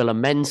Aston Villa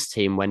men's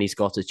team when he's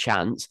got a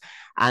chance,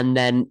 and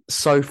then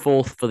so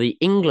forth for the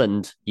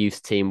England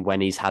youth team when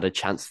he's had a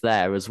chance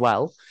there as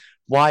well,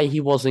 why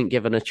he wasn't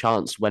given a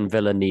chance when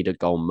Villa need a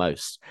goal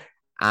most.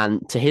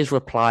 And to his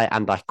reply,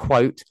 and I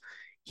quote,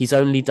 "He's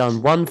only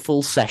done one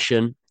full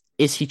session.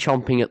 Is he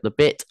chomping at the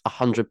bit?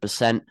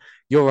 100%.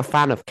 You're a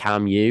fan of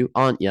Cam,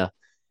 aren't you?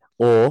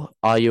 Or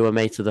are you a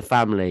mate of the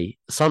family?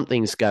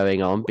 Something's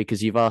going on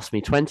because you've asked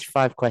me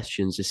 25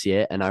 questions this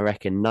year and I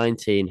reckon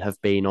 19 have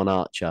been on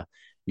Archer.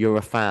 You're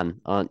a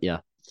fan, aren't you?"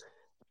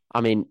 I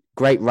mean,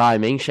 great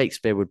rhyming.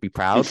 Shakespeare would be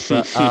proud.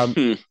 But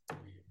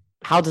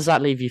how does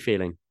that leave you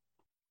feeling?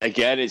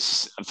 Again,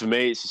 it's for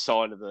me, it's a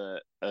sign of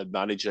a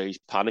manager who's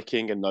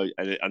panicking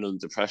and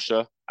under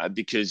pressure,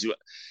 because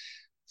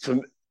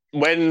from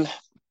when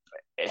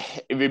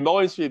it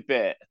reminds me a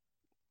bit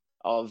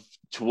of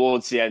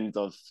towards the end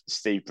of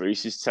Steve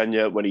Bruce's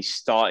tenure when he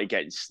started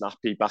getting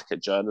snappy back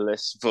at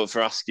journalists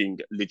for asking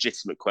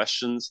legitimate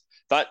questions.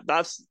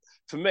 That's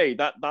for me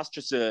that's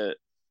just a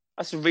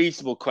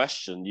reasonable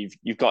question.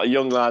 You've got a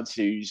young lad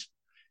who's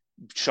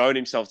shown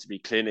himself to be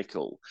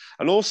clinical,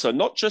 and also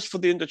not just for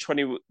the under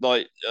 20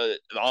 like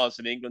ours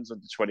and England's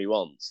under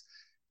 21s,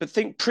 but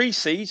think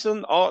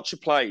pre-season Archer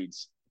played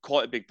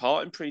quite a big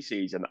part in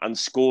pre-season and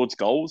scored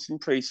goals in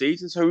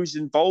pre-season, so he's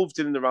involved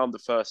in and around the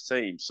first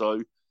team.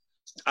 So,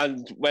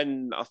 and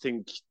when I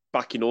think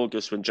back in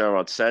August when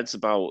Gerrard said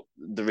about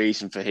the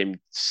reason for him to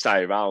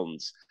stay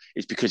around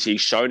is because he's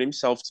shown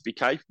himself to be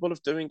capable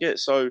of doing it.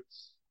 So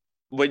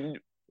when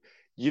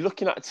you're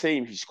looking at a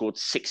team who scored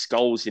 6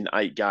 goals in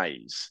 8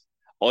 games,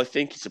 I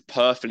think it's a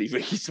perfectly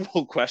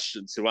reasonable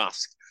question to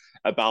ask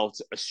about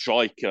a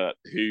striker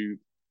who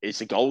is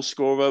a goal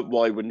scorer.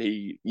 Why wouldn't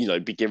he,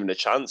 be given a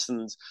chance?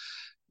 And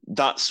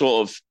that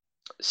sort of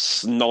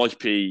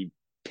snipey,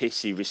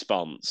 pissy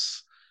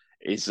response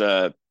is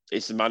the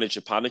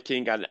manager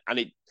panicking, and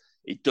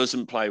it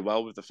doesn't play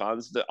well with the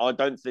fans. I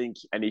don't think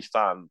any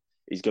fan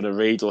is going to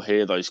read or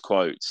hear those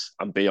quotes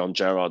and be on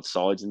Gerrard's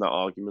side in that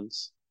argument.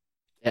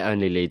 It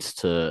only leads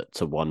to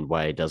one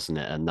way, doesn't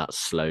it? And that's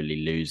slowly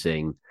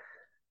losing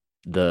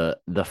the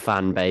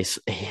fan base.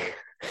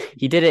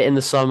 He did it in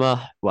the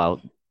summer,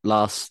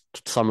 last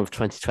summer of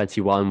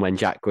 2021 when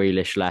Jack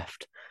Grealish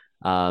left,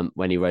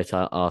 when he wrote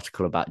an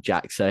article about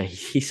Jack. So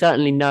he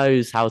certainly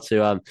knows how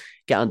to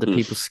get under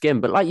people's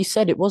skin. But like you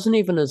said, it wasn't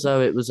even as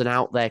though it was an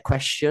out there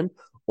question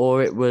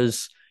or it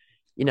was,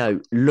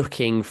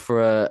 looking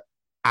for a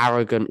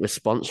arrogant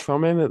response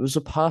from him. It was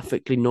a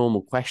perfectly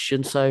normal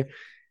question. So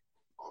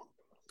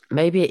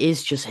maybe it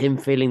is just him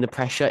feeling the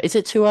pressure. Is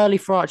it too early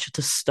for Archer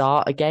to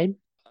start a game?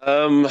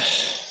 A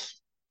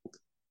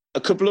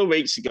couple of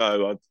weeks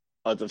ago,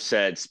 I'd have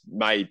said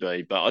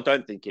maybe, but I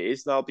don't think it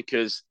is now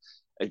because,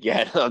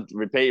 again, I'm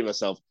repeating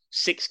myself.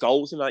 6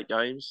 goals in 8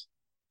 games.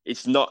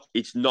 It's not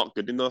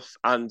good enough.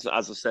 And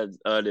as I said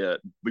earlier,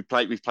 we've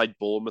played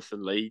Bournemouth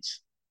and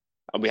Leeds,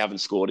 and we haven't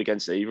scored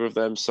against either of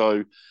them.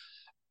 So,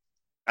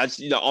 as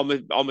you know,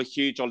 I'm a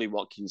huge Ollie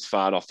Watkins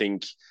fan. I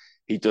think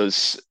he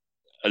does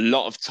a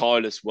lot of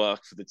tireless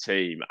work for the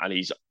team, and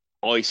he's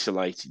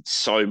isolated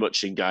so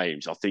much in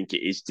games. I think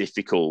it is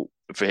difficult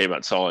for him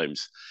at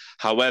times.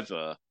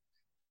 However,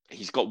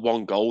 he's got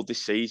 1 goal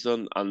this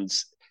season, and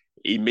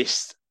he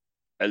missed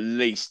at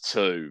least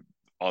 2.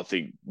 I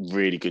think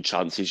really good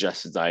chances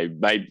yesterday.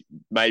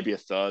 Maybe a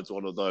third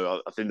one,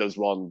 although I think there was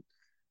the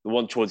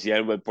one towards the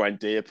end where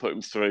Buendia put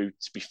him through.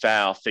 To be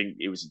fair, I think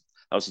that was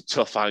a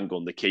tough angle,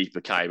 and the keeper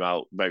came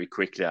out very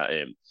quickly at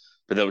him.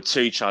 But there were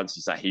 2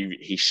 chances that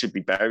he should be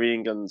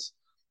burying, and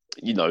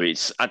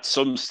it's at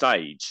some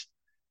stage.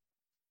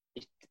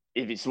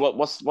 If it's what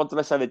did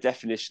I say? The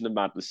definition of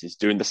madness is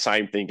doing the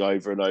same thing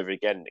over and over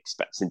again, and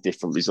expecting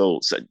different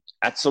results.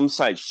 At some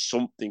stage,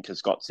 something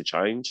has got to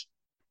change.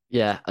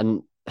 Yeah,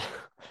 and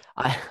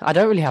I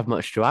don't really have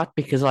much to add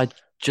because I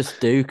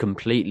just do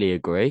completely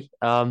agree.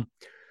 Of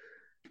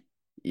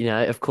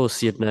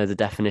course you'd know the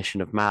definition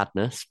of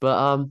madness,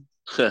 but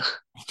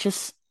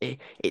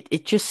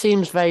it just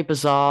seems very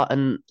bizarre,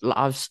 and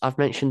I've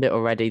mentioned it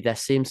already. There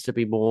seems to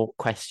be more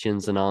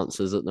questions than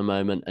answers at the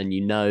moment, and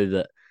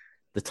that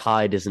the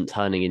tide isn't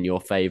turning in your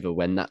favour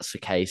when that's the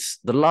case.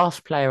 The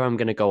last player I'm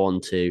going to go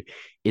on to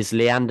is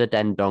Leander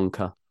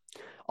Dendoncker.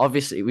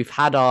 Obviously, we've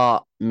had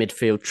our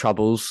midfield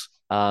troubles.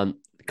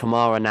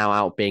 Kamara now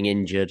out being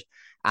injured,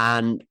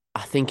 and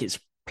I think it's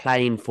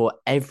plain for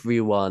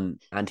everyone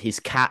and his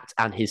cat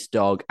and his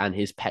dog and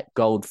his pet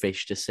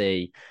goldfish to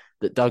see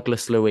that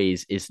Douglas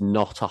Luiz is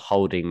not a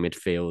holding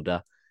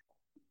midfielder.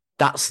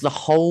 That's the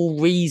whole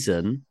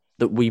reason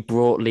that we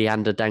brought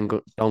Leander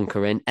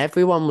Dendoncker in.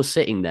 Everyone was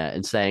sitting there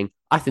and saying,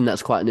 I think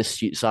that's quite an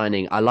astute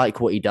signing. I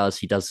like what he does.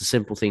 He does the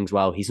simple things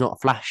well. He's not a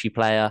flashy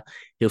player.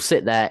 He'll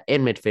sit there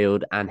in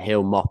midfield and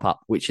he'll mop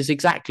up, which is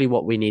exactly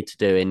what we need to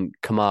do in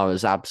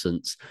Kamara's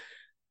absence.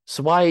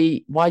 So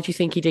why do you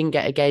think he didn't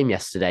get a game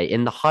yesterday?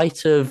 In the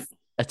height of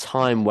a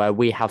time where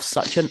we have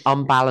such an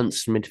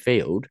unbalanced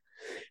midfield,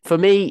 for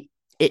me,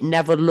 it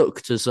never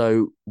looked as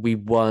though we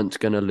weren't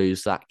going to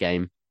lose that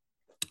game.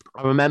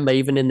 I remember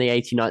even in the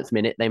 89th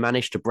minute, they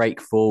managed to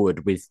break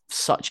forward with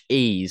such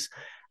ease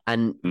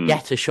and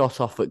get a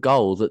shot off at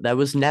goal that there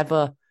was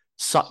never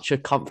such a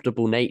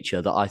comfortable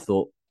nature that I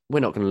thought, we're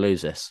not going to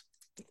lose this.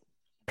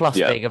 Plus,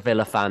 being a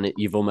Villa fan,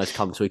 you've almost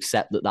come to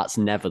accept that that's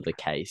never the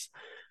case.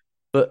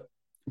 But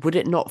would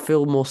it not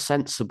feel more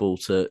sensible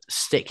to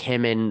stick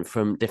him in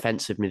from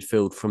defensive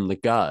midfield from the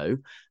go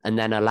and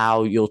then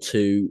allow your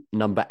 2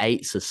 number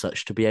 8s as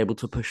such to be able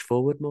to push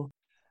forward more?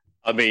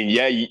 I mean,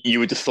 yeah, you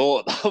would have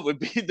thought that would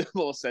be the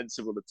more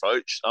sensible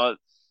approach.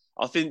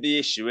 I think the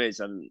issue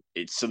is, and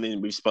it's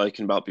something we've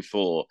spoken about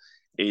before,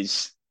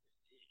 is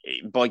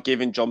by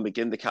giving John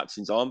McGinn the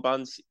captain's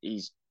armbands,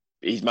 he's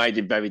he's made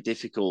it very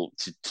difficult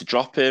to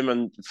drop him.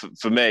 And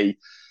for me,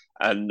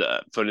 and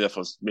funny enough,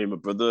 me and my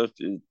brother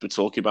were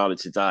talking about it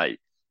today.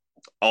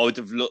 I'd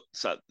have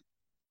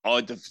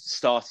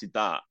started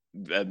that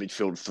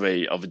midfield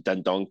three of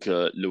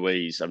Dendoncker,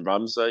 Louise, and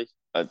Ramsey.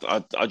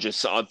 I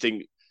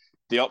think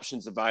the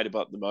options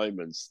available at the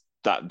moment,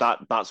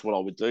 that's what I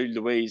would do.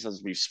 Louise,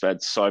 as we've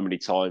said so many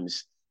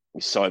times,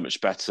 is so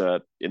much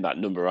better in that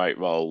number 8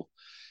 role.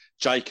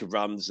 Jacob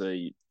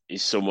Ramsey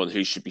is someone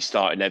who should be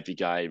starting every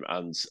game.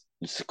 And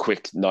just a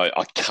quick note,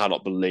 I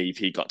cannot believe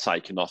he got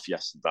taken off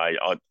yesterday.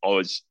 I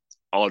was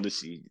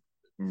honestly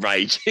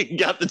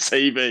raging at the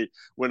TV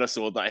when I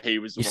saw that he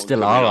was the You one still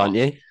coming are, off. aren't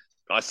you?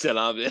 I still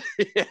am.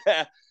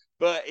 Yeah.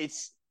 But it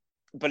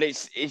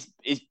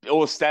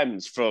all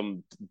stems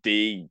from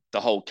the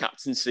whole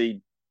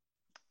captaincy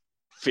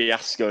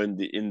fiasco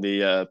in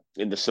the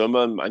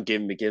summer and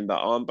giving McGinn that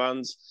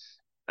armband.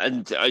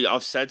 And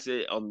I've said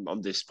it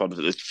on this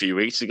probably a few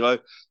weeks ago.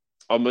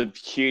 I'm a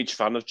huge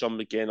fan of John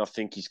McGinn. I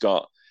think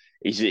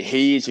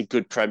he is a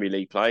good Premier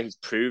League player. He's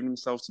proven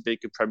himself to be a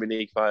good Premier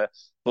League player,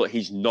 but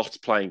he's not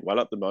playing well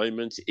at the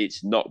moment.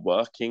 It's not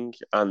working.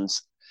 And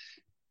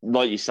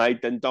like you say,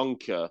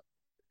 Dendoncker,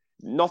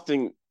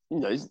 nothing,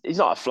 he's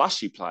not a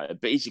flashy player,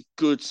 but he's a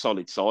good,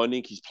 solid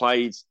signing. He's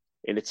played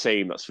in a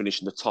team that's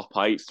finished in the top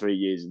 8 3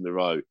 years in a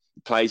row.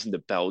 He plays in the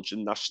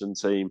Belgian national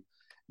team.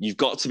 You've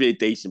got to be a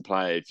decent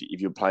player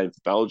if you're playing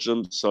for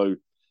Belgium. So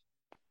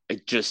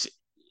he's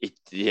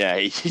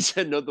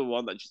another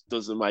one that just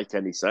doesn't make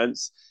any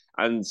sense.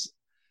 And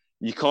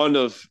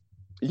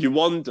you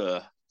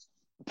wonder,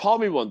 part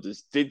of me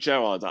wonders, did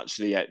Gerrard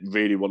actually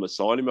really want to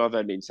sign him? Have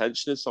any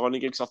intention of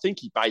signing him? Because I think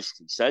he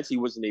basically said he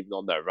wasn't even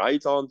on their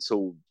radar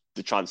until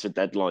the transfer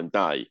deadline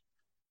day.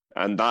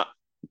 And that,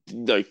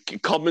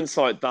 comments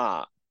like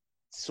that,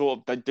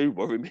 they do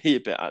worry me a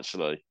bit,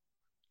 actually.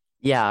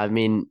 Yeah, I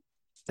mean,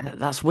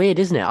 that's weird,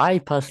 isn't it? I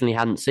personally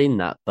hadn't seen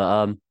that,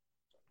 but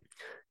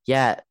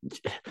yeah,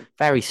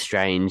 very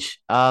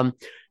strange.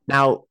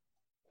 Now,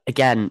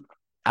 again,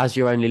 as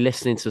you're only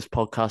listening to this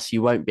podcast,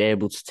 you won't be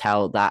able to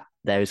tell that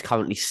there is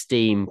currently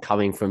steam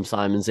coming from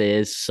Simon's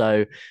ears.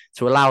 So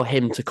to allow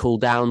him to cool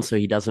down so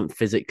he doesn't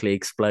physically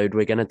explode,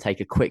 we're going to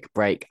take a quick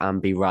break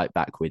and be right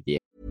back with you.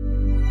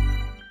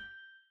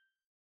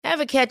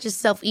 Ever catch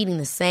yourself eating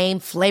the same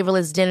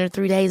flavorless dinner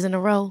 3 days in a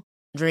row?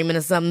 Dreaming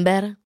of something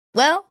better?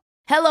 Well,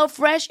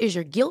 HelloFresh is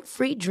your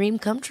guilt-free dream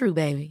come true,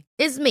 baby.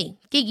 It's me,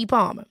 Keke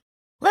Palmer.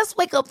 Let's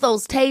wake up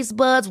those taste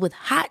buds with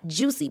hot,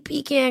 juicy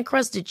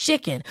pecan-crusted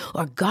chicken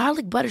or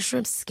garlic butter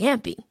shrimp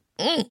scampi.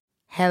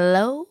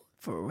 Hello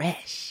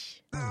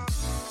Fresh.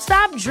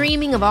 Stop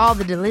dreaming of all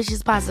the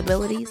delicious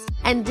possibilities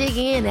and dig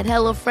in at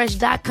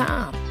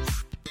HelloFresh.com.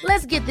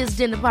 Let's get this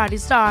dinner party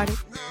started.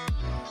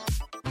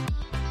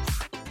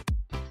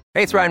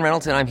 Hey, it's Ryan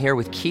Reynolds, and I'm here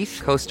with Keith,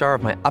 co-star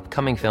of my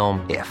upcoming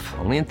film, If,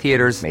 only in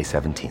theaters May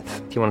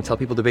 17th. Do you want to tell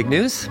people the big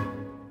news?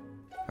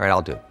 All right,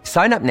 I'll do it.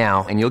 Sign up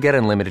now and you'll get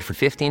unlimited for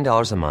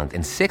 $15 a month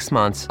and 6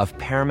 months of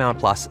Paramount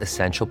Plus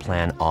Essential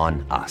Plan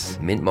on us.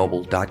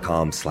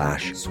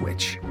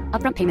 MintMobile.com/switch.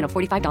 Upfront payment of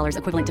 $45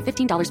 equivalent to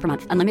 $15 per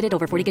month. Unlimited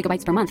over 40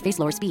 gigabytes per month. Face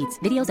lower speeds.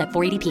 Videos at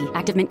 480p.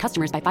 Active Mint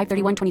customers by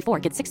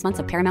 531.24 get 6 months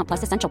of Paramount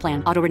Plus Essential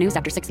Plan. Auto renews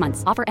after 6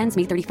 months. Offer ends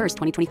May 31st,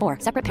 2024.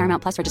 Separate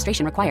Paramount Plus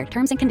registration required.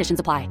 Terms and conditions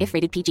apply if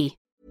rated PG.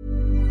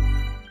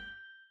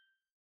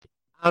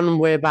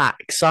 And we're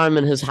back.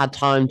 Simon has had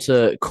time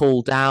to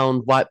cool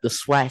down, wipe the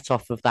sweat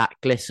off of that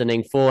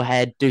glistening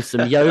forehead, do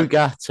some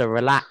yoga to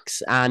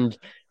relax, and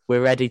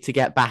we're ready to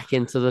get back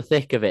into the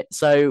thick of it.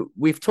 So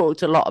we've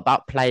talked a lot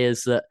about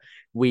players that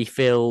we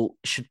feel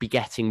should be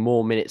getting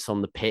more minutes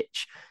on the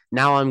pitch.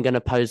 Now I'm going to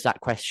pose that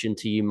question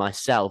to you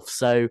myself.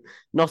 So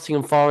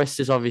Nottingham Forest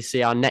is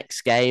obviously our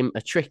next game,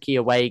 a tricky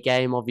away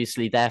game.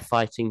 Obviously, they're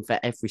fighting for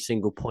every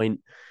single point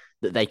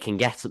that they can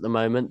get at the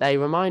moment. They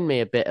remind me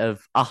a bit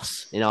of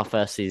us in our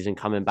first season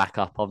coming back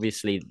up.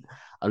 Obviously,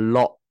 a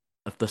lot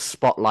of the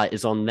spotlight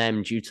is on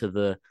them due to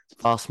the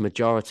vast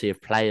majority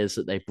of players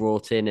that they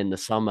brought in the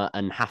summer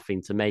and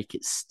having to make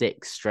it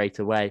stick straight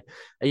away.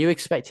 Are you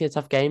expecting a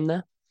tough game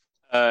there?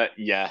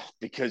 Yeah,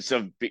 because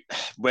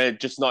we're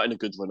just not in a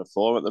good run of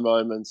form at the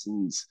moment.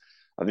 And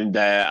I think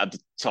they're, at the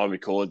time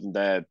recording,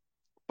 they're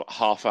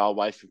half hour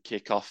away from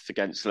kick-off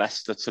against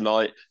Leicester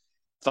tonight.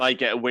 If they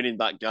get a win in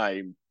that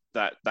game,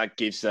 that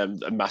gives them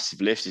a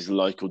massive lift. It's a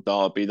local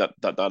derby that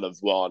they'll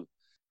have won,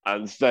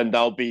 and then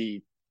they'll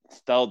be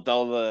going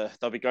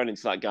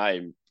into that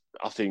game,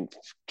 I think,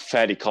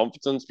 fairly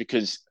confident,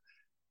 because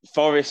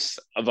Forest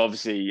are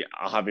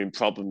having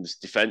problems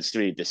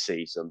defensively this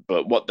season,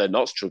 but what they're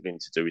not struggling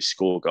to do is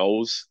score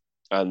goals,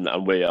 and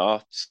we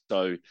are.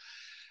 So,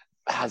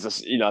 as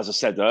I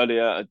said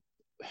earlier,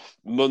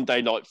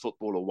 Monday night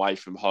football away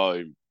from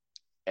home,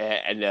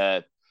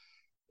 and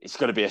it's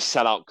going to be a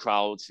sellout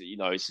crowd.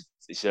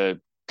 It's a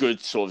good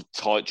sort of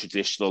tight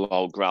traditional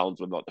old ground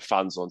with like the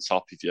fans on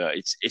top of you.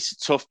 It's a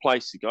tough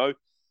place to go.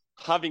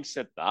 Having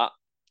said that,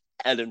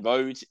 Ellen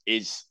Road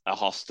is a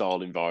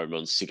hostile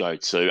environment to go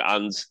to,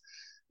 and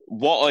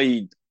what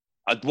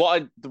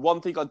The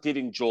one thing I did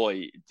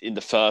enjoy in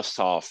the first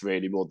half,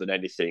 really more than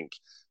anything,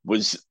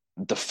 was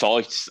the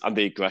fight and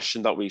the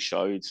aggression that we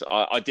showed.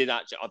 I did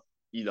actually,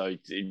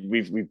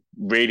 we've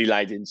really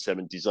laid into them,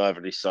 and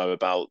deservedly so,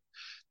 about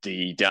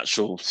the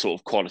actual sort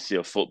of quality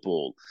of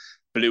football.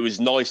 But it was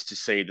nice to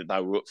see that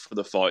they were up for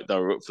the fight, they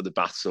were up for the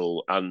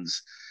battle, and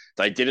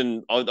they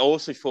didn't. I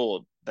also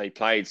thought they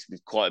played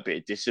with quite a bit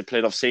of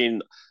discipline. I've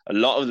seen a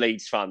lot of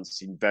Leeds fans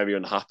seem very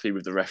unhappy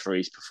with the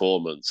referee's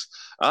performance.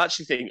 I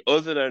actually think,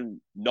 other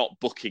than not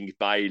booking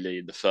Bailey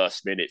in the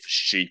first minute for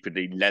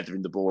stupidly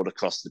leathering the ball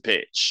across the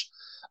pitch,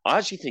 I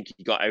actually think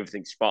he got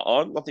everything spot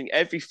on. I think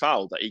every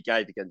foul that he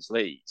gave against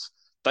Leeds,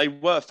 they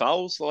were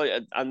fouls.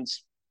 And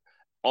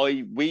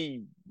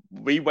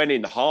we went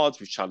in hard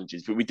with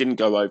challenges, but we didn't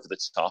go over the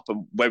top.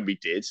 And when we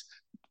did,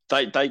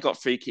 they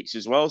got free kicks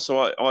as well.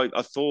 So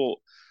I thought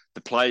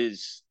the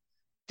players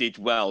did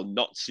well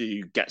not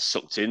to get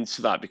sucked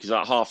into that, because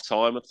at half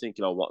time I'm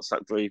thinking, oh, what's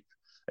that group?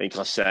 I think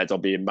I said I'll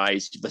be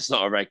amazed if there's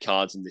not a red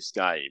card in this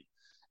game.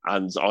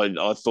 And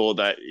I thought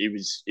that it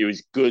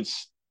was good,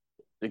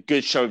 a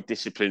good show of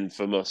discipline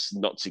from us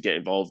not to get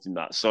involved in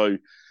that. So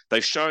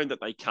they've shown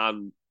that they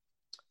can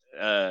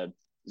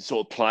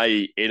sort of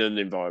play in an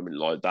environment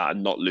like that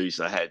and not lose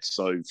their head.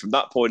 So from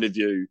that point of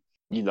view,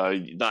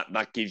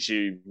 that gives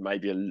you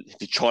maybe if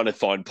you're trying to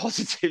find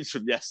positives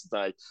from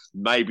yesterday,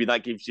 maybe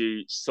that gives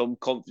you some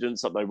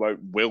confidence that they won't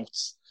wilt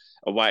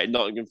away at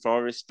Nottingham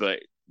Forest.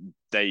 But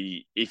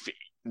if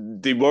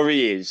the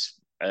worry is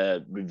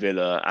with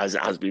Villa, as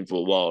it has been for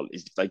a while,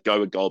 is if they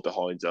go a goal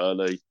behind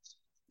early,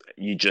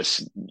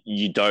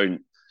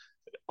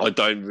 I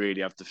don't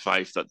really have the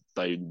faith that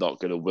they're not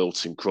going to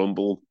wilt and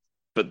crumble.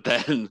 But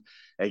then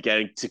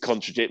again, to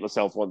contradict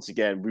myself once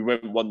again, we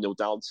went 1-0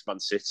 down to Man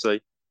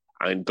City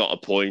and got a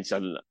point.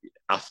 And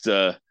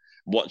after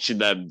watching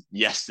them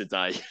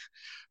yesterday,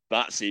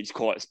 that seems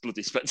quite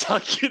bloody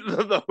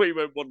spectacular that we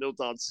went 1-0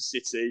 down to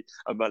City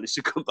and managed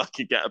to come back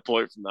and get a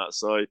point from that.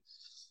 So,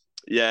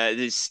 yeah,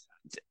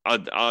 I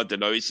don't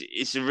know.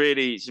 It's a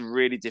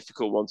really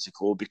difficult one to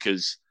call,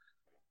 because,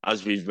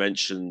 as we've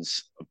mentioned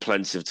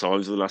plenty of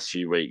times in the last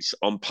few weeks,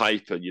 on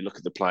paper, you look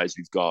at the players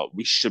we've got,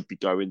 we should be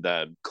going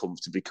there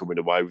comfortably coming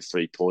away with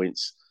 3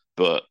 points,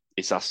 but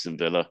it's Aston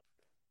Villa.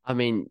 I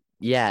mean,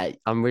 yeah,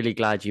 I'm really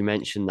glad you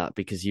mentioned that,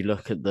 because you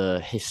look at the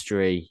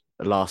history,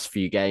 the last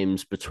few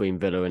games between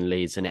Villa and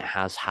Leeds, and it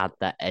has had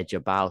that edge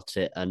about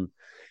it. And,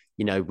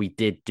 we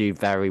did do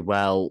very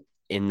well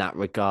in that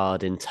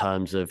regard in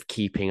terms of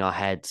keeping our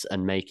heads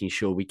and making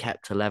sure we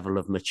kept a level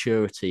of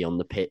maturity on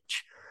the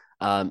pitch,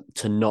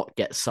 to not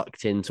get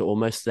sucked into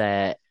almost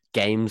their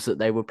games that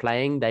they were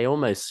playing. They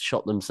almost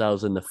shot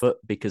themselves in the foot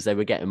because they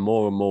were getting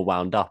more and more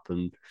wound up,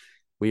 and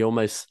we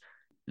almost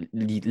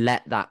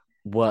let that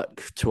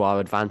work to our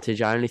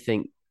advantage. I only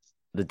think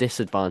the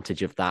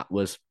disadvantage of that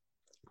was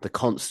the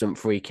constant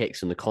free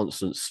kicks and the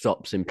constant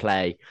stops in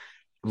play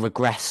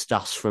regressed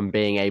us from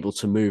being able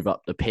to move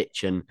up the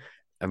pitch and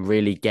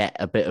really get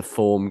a bit of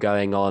form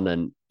going on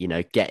and,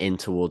 get in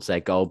towards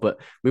their goal. But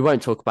we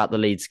won't talk about the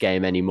Leeds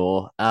game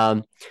anymore.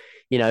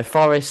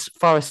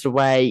 Forest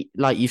away,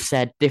 like you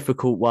said,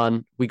 difficult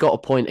one. We got a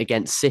point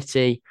against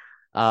City,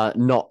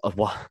 not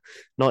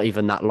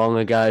even that long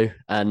ago.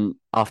 And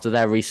after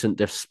their recent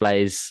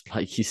displays,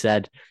 like you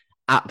said,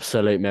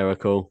 absolute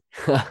miracle,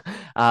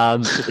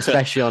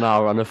 especially on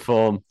our run of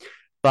form.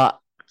 But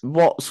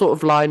what sort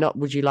of lineup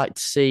would you like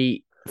to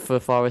see for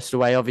Forest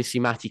away? Obviously,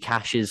 Matty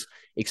Cash is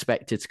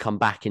expected to come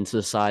back into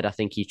the side. I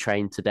think he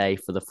trained today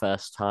for the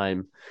first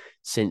time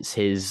since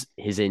his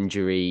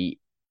injury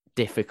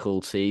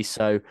difficulty.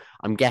 So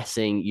I'm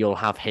guessing you'll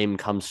have him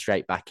come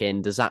straight back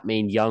in. Does that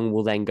mean Young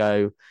will then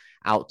go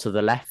out to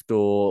the left,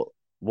 or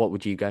what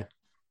would you go?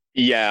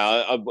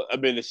 Yeah, I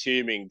mean,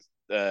 assuming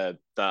that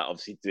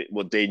obviously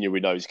Dina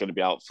we know is going to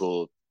be out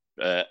for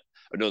an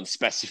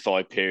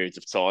unspecified period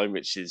of time,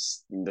 which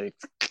is the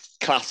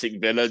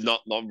classic Villa,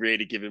 not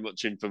really giving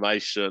much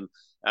information.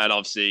 And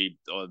obviously,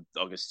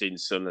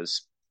 Augustinsson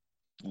has,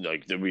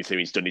 we think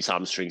he's done his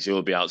hamstrings,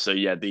 he'll be out. So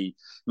yeah,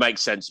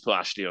 makes sense to put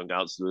Ashley Young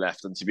out to the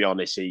left. And to be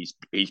honest,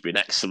 he's been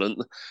excellent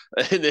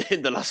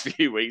in the last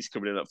few weeks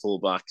coming in at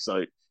fullback.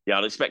 So yeah,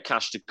 I'd expect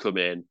Cash to come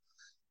in.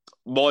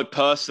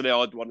 Personally,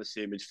 I'd want to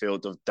see a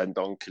midfield of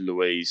Dendoncker,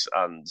 Luiz,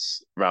 and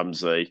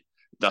Ramsey.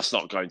 That's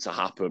not going to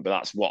happen, but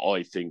that's what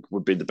I think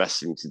would be the best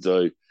thing to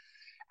do.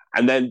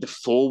 And then the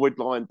forward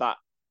line,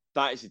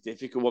 that is a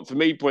difficult one for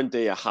me.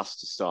 Buendia has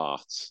to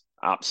start.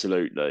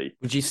 Absolutely.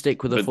 Would you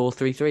stick with a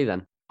 4-3-3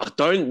 then? I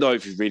don't know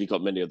if you've really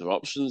got many other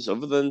options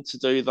other than to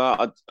do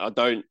that.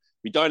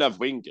 We don't have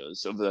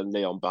wingers other than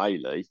Leon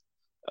Bailey.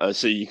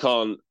 So you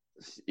can't,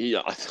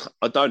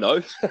 I don't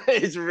know.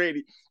 It's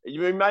really,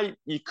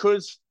 you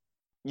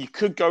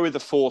could go with a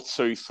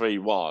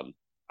 4-2-3-1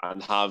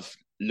 and have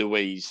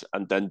Luiz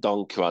and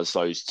Dendoncker as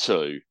those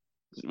two.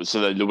 So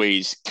that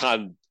Luiz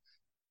can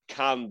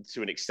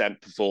to an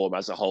extent perform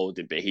as a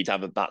holding, but he'd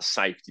have that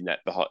safety net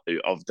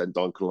of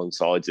Dendoncker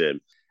alongside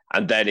him.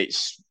 And then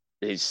it's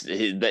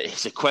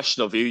a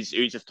question of who's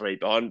a three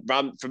behind.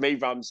 For me,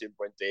 Ramsey and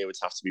Buendia would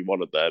have to be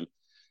one of them.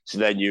 So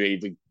then you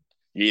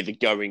either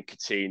go in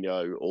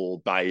Coutinho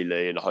or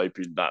Bailey and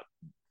hoping that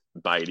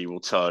Bailey will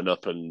turn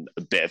up and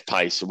a bit of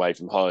pace away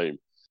from home.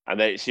 And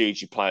then it's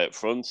huge you play up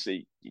front. So,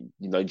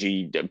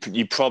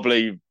 you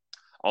probably,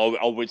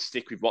 I would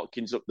stick with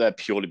Watkins up there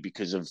purely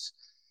because of,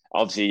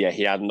 obviously, yeah,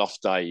 he had an off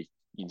day,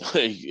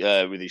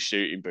 with his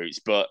shooting boots.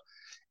 But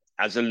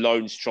as a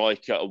lone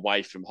striker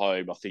away from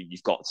home, I think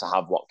you've got to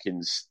have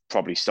Watkins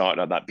probably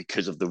starting at that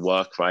because of the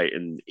work rate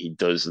and he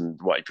does and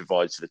what he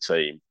provides to the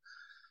team.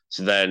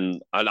 So then,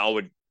 and I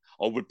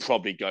would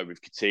probably go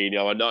with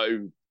Coutinho. I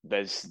know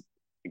there's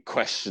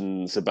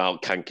questions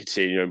about can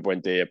Coutinho and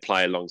Buendia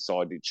play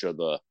alongside each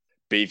other,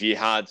 but if you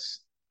had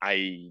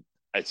a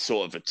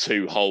sort of a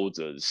two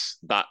holders,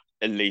 that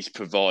at least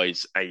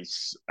provides a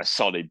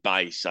solid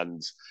base.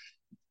 And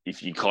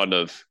if you kind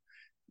of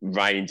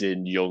reined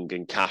in Young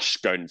and Cash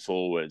going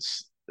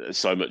forwards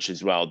so much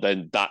as well,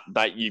 then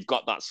that you've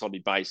got that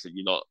solid base that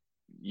you're not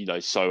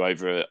so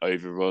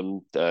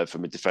overrun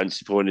from a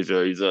defensive point of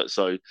view.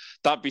 So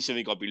that'd be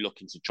something I'd be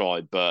looking to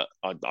try, but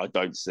I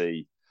don't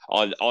see.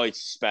 I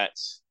suspect,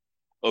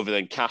 other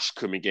than Cash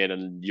coming in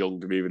and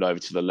Young moving over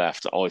to the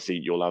left, I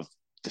think you'll have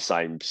the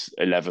same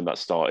 11 that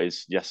started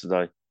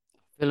yesterday. I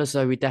feel as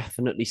though we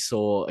definitely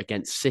saw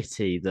against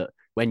City that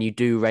when you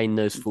do rein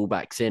those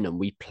fullbacks in and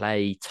we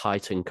play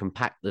tight and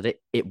compact, that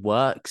it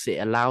works. It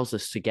allows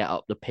us to get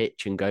up the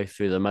pitch and go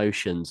through the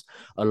motions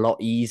a lot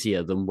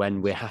easier than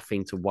when we're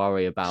having to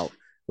worry about,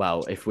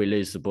 well, if we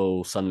lose the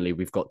ball, suddenly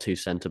we've got two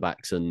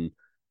centre-backs and,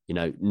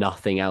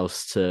 nothing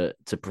else to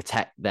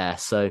protect there.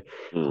 So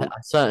I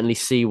certainly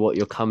see what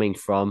you're coming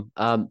from.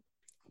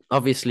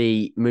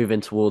 Obviously,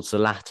 moving towards the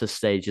latter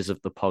stages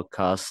of the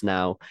podcast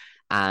now,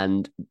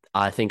 and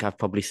I think I've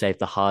probably saved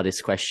the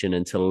hardest question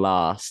until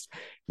last,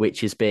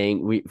 which is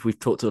we've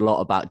talked a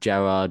lot about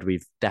Gerrard.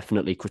 We've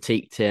definitely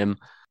critiqued him.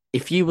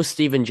 If you were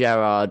Steven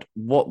Gerrard,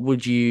 what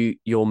would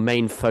your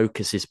main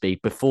focuses be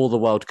before the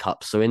World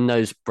Cup? So in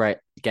those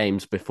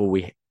games before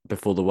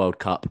the World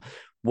Cup,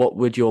 what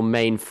would your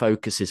main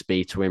focuses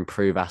be to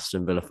improve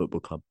Aston Villa Football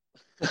Club?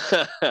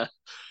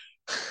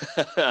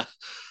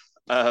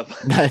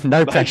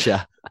 No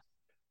pressure.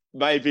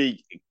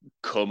 Maybe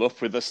come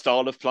up with a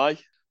style of play.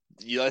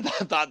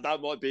 That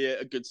might be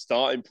a good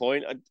starting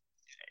point.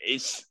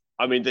 There's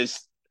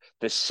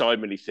so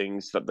many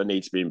things that there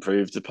need to be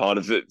improved upon.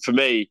 Of it for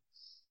me,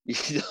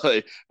 if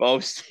I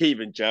was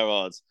Steven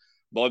Gerrard,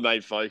 my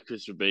main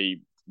focus would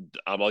be: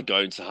 am I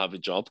going to have a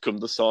job come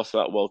the start of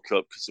that World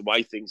Cup? Because the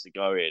way things are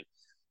going,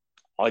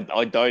 I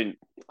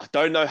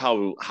don't know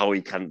how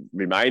he can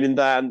remain in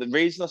there. And the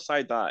reason I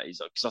say that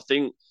is because I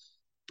think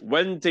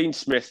when Dean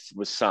Smith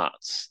was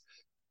sacked,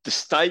 the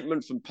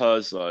statement from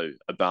Purslow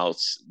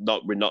about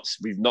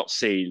we've not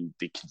seen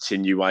the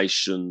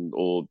continuation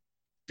or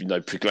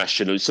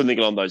progression or something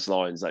along those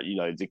lines, that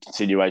the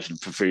continuation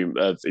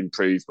of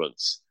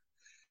improvements,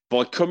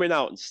 by coming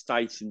out and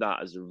stating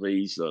that as a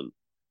reason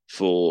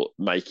for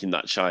making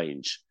that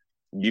change,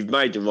 you've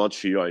made the rod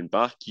for your own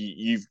back.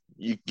 You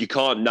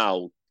can't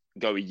now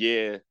go a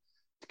year,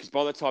 because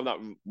by the time that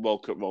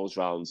World Cup rolls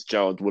around,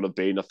 Gerrard would have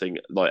been, I think,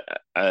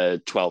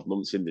 12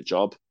 months in the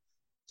job.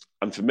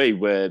 And for me,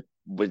 we're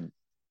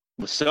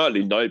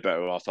certainly no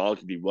better off,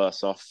 arguably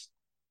worse off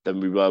than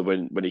we were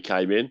when he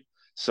came in.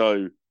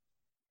 So,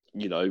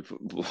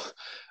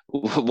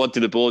 what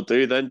did the board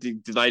do then?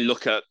 Did they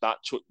look at that?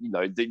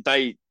 Did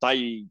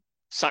they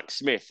sack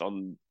Smith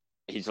on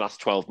his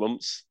last 12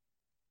 months?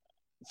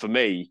 For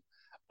me,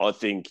 I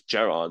think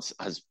Gerrard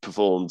has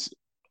performed.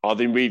 I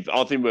think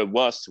we're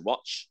worse to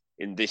watch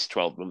in this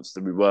 12 months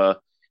than we were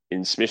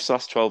in Smith's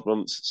last 12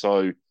 months.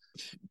 So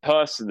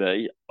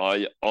personally,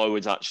 I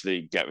would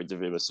actually get rid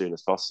of him as soon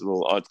as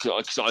possible. I do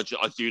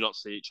not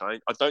see it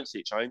change. I don't see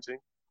it changing.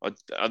 I've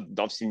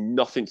seen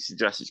nothing to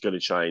suggest it's going to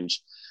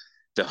change.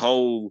 The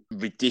whole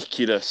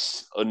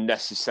ridiculous,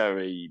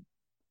 unnecessary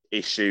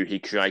issue he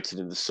created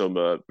in the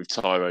summer with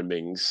Tyrone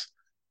Mings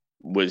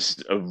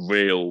was a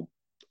real.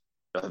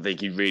 I think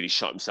he really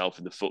shot himself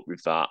in the foot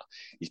with that.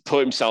 He's put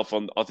himself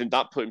on. I think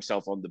that put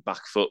himself on the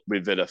back foot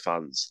with Villa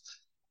fans,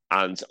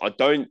 and I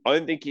don't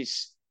think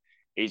it's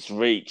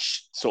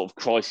reached sort of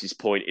crisis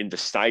point in the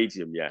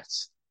stadium yet.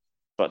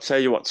 But I tell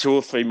you what, 2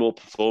 or 3 more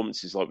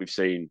performances like we've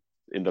seen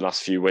in the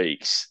last few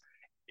weeks,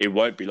 it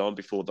won't be long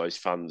before those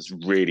fans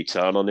really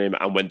turn on him.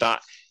 And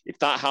if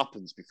that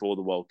happens before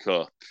the World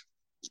Cup,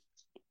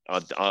 I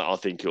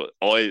think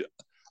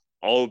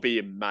I'll be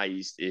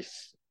amazed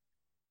if.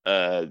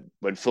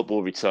 When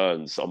football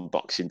returns on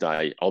Boxing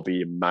Day, I'll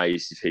be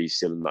amazed if he's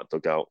still in that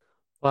dugout.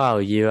 Wow,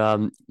 you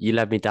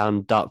led me down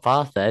a dark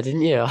path there,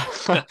 didn't you?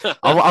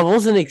 I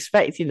wasn't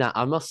expecting that.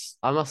 I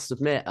must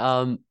admit.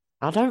 I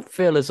don't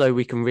feel as though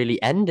we can really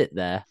end it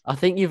there. I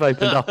think you've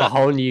opened up a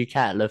whole new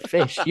kettle of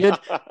fish. You'd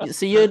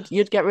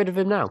get rid of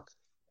him now?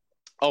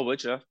 Oh,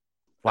 would you?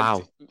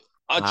 Wow.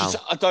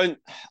 Can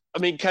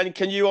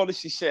you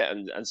honestly sit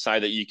and say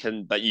that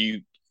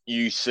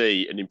you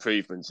see an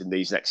improvement in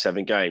these next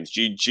 7 games?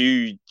 Do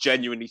you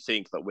genuinely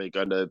think that we're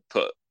going to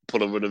put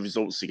a run of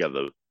results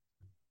together?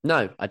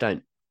 No, I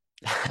don't.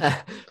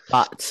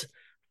 But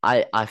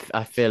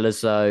I feel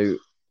as though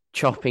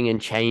chopping and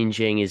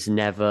changing is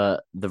never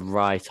the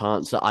right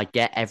answer. I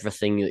get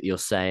everything that you're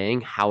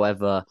saying.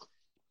 However,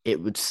 it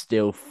would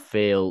still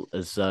feel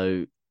as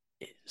though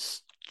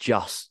it's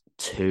just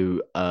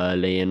too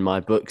early in my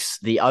books.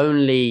 The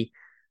only,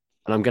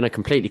 and I'm going to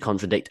completely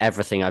contradict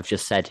everything I've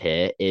just said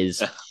here,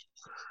 is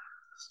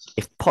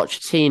if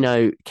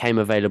Pochettino came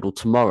available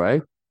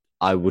tomorrow,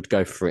 I would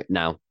go for it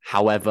now.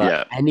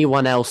 However,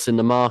 anyone else in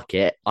the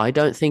market, I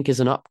don't think is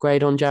an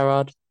upgrade on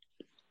Gerrard.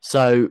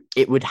 So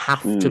it would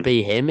have to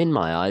be him in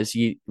my eyes.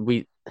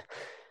 There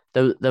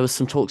was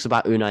some talks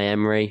about Unai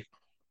Emery.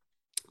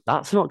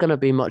 That's not going to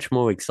be much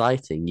more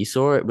exciting. You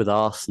saw it with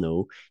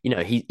Arsenal. You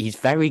know, he's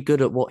very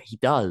good at what he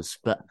does,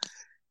 but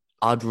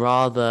I'd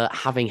rather,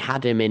 having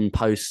had him in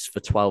posts for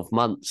 12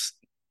 months,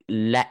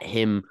 let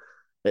him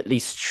at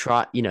least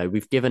try. You know,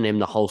 we've given him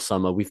the whole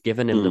summer. We've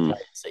given him the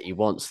players that he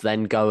wants.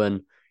 Then go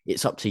and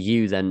it's up to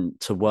you then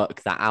to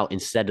work that out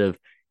instead of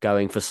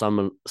going for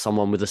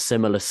someone with a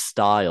similar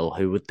style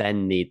who would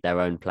then need their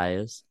own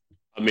players.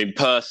 I mean,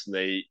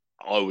 personally,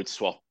 I would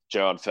swap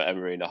Gerrard for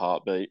Emery in a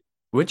heartbeat.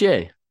 Would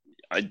you?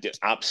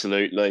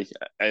 Absolutely.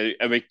 I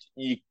mean,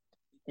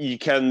 you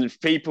can.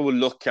 People will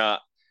look at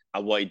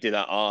what he did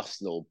at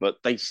Arsenal, but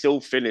they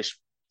still finished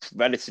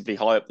relatively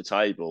high up the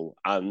table,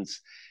 and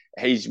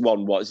he's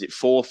won 4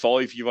 or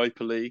 5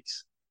 Europa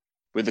Leagues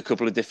with a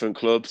couple of different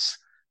clubs.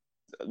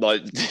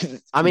 Like,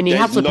 I mean, he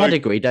has a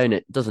pedigree,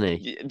 doesn't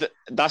he?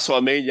 That's what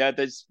I mean. Yeah,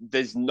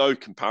 there's no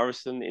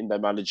comparison in their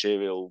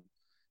managerial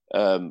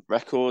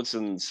records,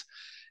 and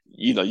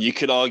you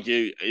could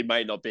argue it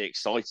may not be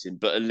exciting,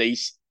 but at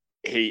least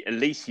he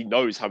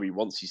knows how he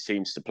wants his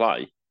teams to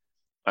play,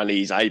 and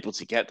he's able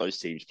to get those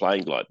teams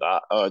playing like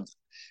that.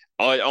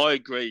 I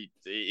agree.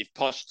 If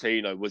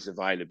Pochettino was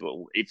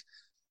available,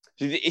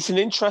 it's an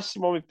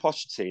interesting one with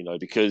Pochettino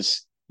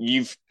because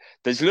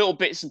there's little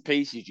bits and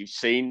pieces you've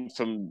seen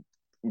from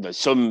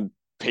some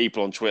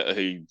people on Twitter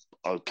who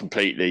are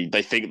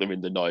they think they're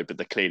in the know, but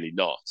they're clearly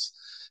not.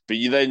 But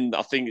I'm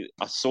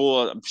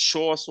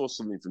sure I saw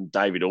something from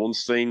David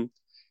Ornstein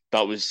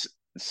that was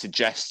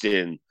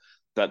suggesting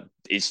that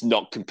it's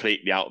not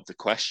completely out of the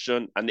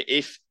question. And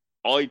if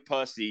I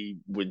personally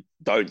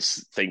don't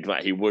think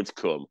that he would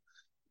come,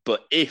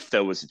 but if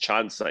there was a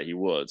chance that he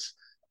would,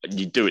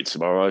 you'd do it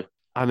tomorrow.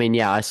 I mean,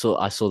 yeah, I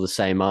saw the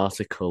same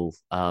article,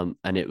 and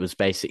it was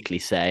basically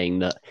saying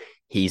that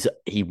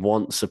he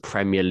wants a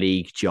Premier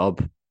League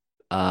job.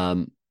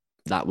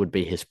 That would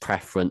be his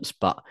preference,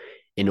 but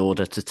in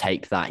order to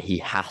take that, he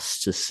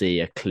has to see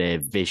a clear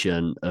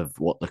vision of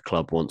what the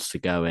club wants to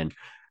go in.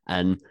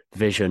 And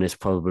vision is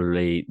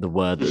probably the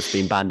word that's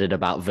been bandied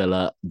about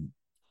Villa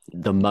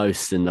the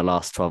most in the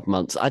last 12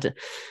 months.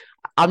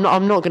 I'm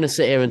not going to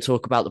sit here and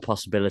talk about the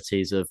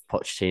possibilities of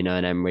Pochettino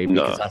and Emery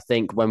because I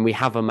think when we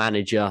have a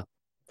manager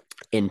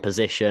in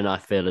position, I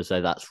feel as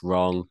though that's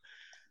wrong.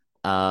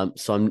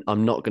 So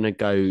I'm not going to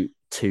go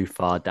too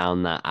far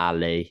down that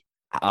alley.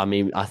 I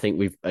mean, I think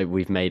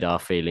we've made our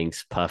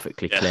feelings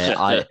perfectly clear.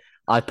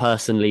 I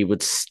personally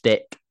would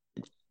stick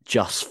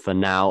just for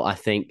now. I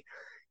think,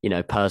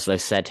 Purslow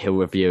said he'll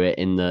review it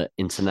in the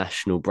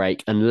international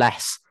break.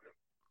 Unless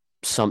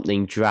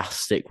something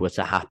drastic were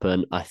to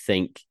happen, I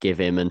think give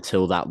him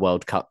until that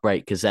World Cup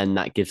break, because then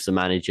that gives the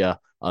manager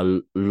a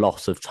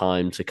lot of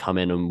time to come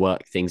in and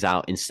work things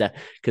out instead.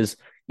 Because,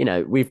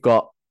 we've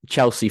got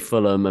Chelsea,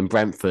 Fulham and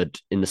Brentford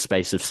in the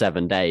space of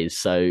 7 days.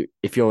 So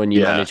if you're a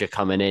new manager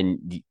coming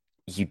in,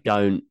 you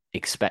don't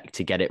expect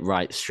to get it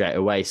right straight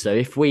away. So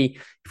if we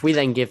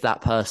then give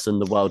that person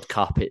the World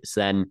Cup, it's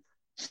then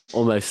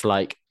almost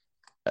like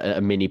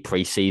a mini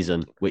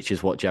pre-season, which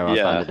is what Gerrard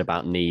banded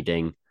about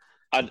needing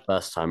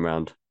first time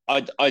round.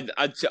 I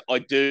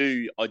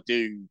do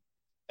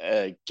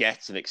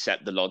get and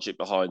accept the logic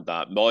behind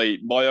that.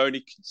 My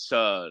only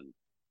concern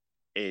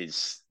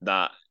is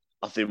that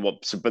I think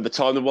by the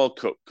time the World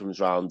Cup comes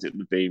round, it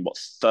would be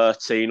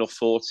 13 or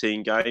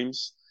 14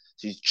 games.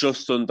 So he's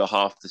just under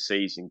half the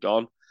season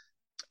gone.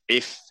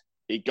 If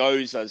it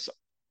goes as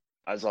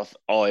I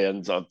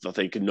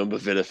think a number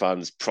of Villa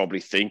fans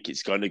probably think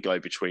it's going to go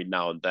between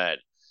now and then,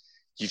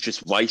 you've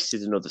just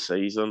wasted another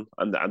season,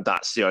 and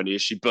that's the only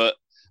issue. But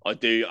I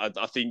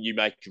think you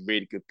make a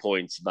really good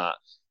point that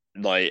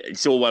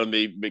it's all well and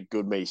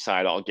me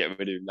saying I'll get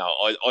rid of him now.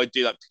 I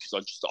do that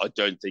because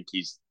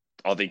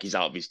I think he's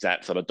out of his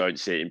depth and I don't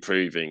see it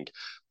improving.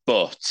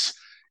 But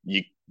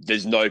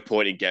there's no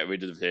point in getting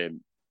rid of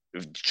him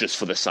just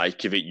for the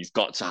sake of it. You've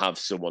got to have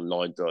someone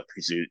lined up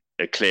who's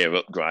a clear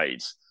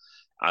upgrade,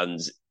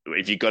 and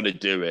if you're going to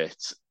do it,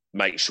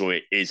 make sure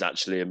it is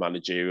actually a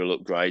managerial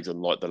upgrade,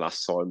 unlike the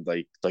last time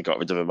they got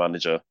rid of a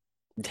manager.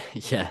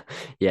 Yeah,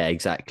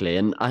 exactly.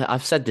 And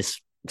I've said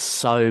this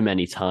so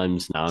many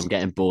times now, I'm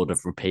getting bored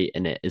of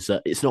repeating it, is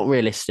that it's not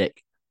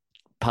realistic.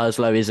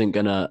 Purslow isn't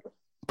going to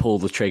pull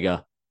the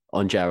trigger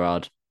on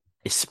Gerrard,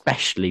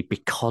 especially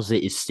because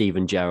it is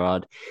Steven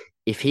Gerrard.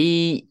 If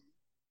he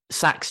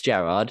sacks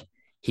Gerrard,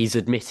 he's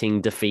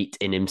admitting defeat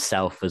in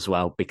himself as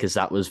well, because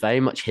that was very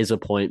much his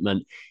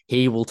appointment.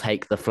 He will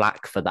take the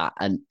flak for that.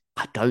 And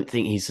I don't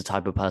think he's the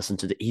type of person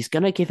he's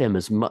going to give him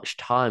as much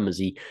time as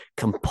he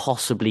can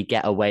possibly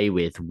get away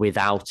with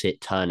without it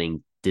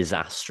turning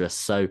disastrous.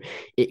 So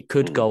it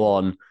could go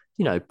on,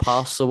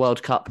 past the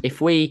World Cup.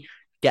 If we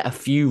get a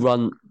few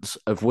runs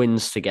of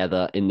wins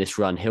together in this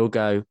run, he'll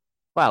go,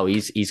 well,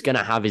 he's going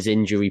to have his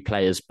injury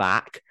players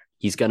back.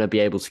 He's going to be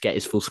able to get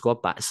his full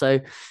squad back. So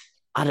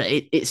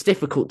it's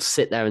difficult to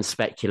sit there and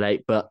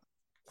speculate, but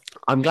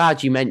I'm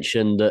glad you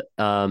mentioned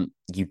that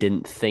you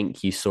didn't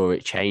think you saw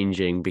it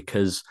changing,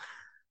 because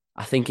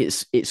I think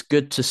it's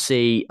good to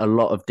see a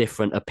lot of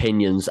different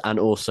opinions and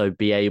also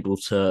be able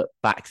to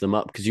back them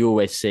up, because you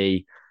always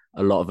see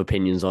a lot of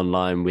opinions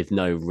online with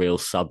no real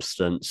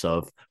substance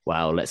of,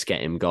 well, let's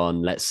get him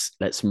gone,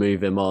 let's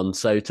move him on.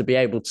 So to be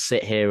able to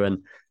sit here and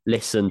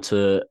listen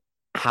to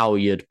how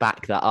you'd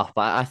back that up,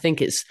 I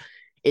think it's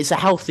a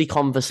healthy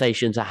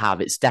conversation to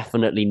have. It's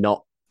definitely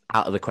not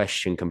out of the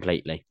question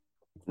completely.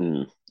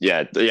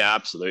 Yeah,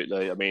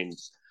 absolutely. I mean,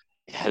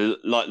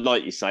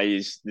 like you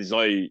say, there's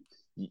no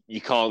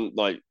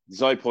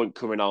point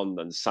coming on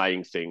and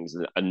saying things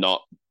and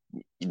not,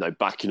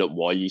 backing up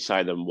why you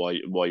say them, why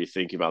you're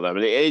thinking about them.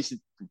 And it is a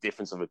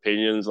difference of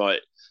opinions.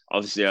 Like,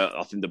 obviously,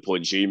 I think the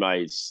point you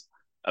made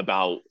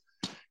about,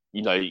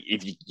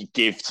 if you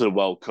give to the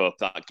World Cup,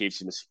 that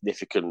gives him a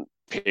significant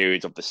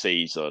period of the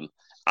season.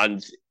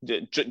 And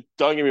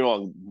don't get me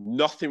wrong,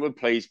 nothing would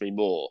please me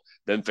more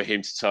than for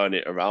him to turn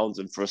it around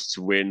and for us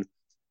to win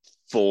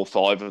 4 or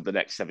 5 of the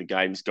next 7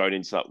 games going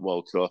into that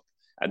World Cup.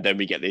 And then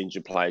we get the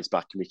injured players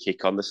back and we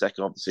kick on the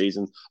second half of the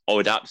season. I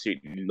would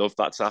absolutely love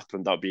that to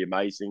happen. That would be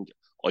amazing.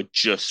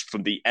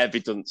 From the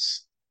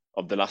evidence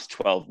of the last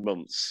 12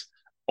 months,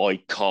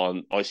 I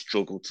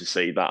struggle to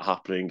see that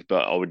happening,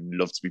 but I would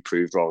love to be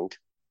proved wrong.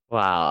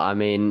 Wow. I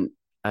mean,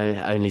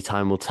 only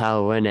time will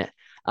tell, won't it?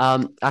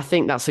 I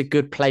think that's a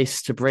good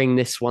place to bring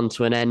this one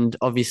to an end.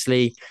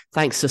 Obviously,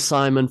 thanks to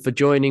Simon for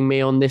joining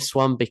me on this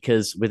one,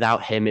 because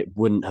without him, it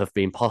wouldn't have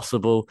been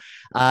possible.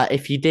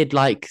 If you did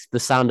like the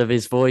sound of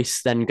his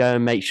voice, then go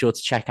and make sure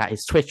to check out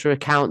his Twitter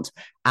account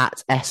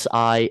at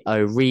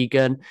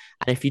SIORegan.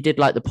 And if you did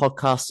like the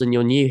podcast and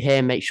you're new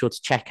here, make sure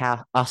to check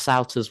us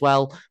out as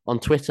well on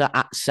Twitter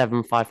at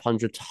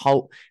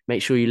 7500Holt.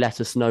 Make sure you let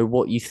us know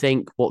what you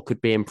think, what could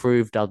be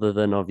improved, other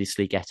than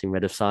obviously getting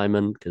rid of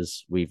Simon,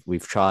 because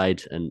we've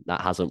tried and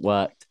that hasn't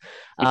worked.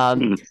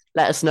 Let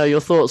us know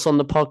your thoughts on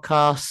the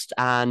podcast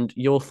and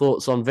your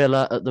thoughts on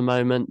Villa at the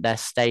moment, their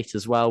state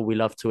as well. We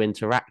love to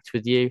interact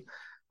with you.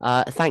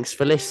 Thanks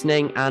for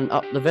listening, and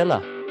up the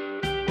Villa.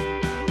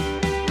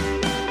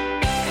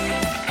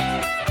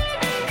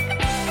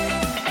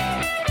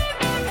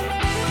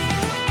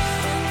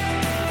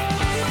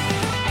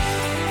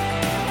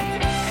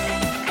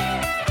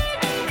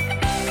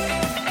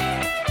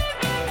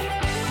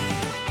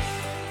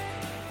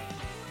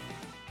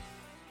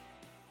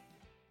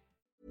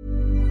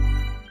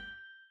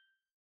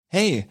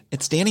 Hey,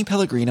 it's Danny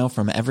Pellegrino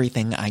from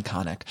Everything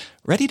Iconic.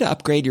 Ready to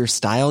upgrade your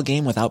style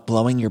game without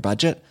blowing your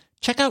budget?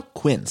 Check out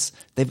Quince.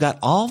 They've got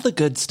all the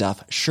good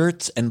stuff,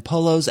 shirts and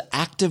polos,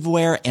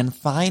 activewear, and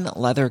fine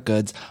leather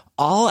goods,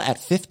 all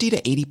at 50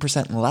 to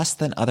 80% less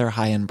than other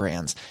high-end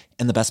brands.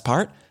 And the best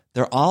part?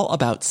 They're all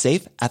about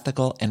safe,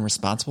 ethical, and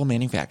responsible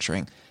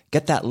manufacturing.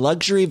 Get that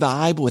luxury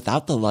vibe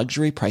without the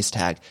luxury price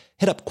tag.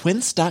 Hit up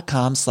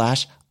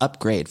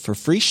quince.com/upgrade for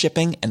free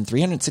shipping and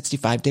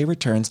 365-day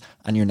returns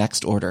on your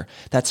next order.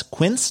 That's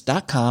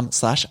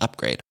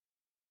quince.com/upgrade.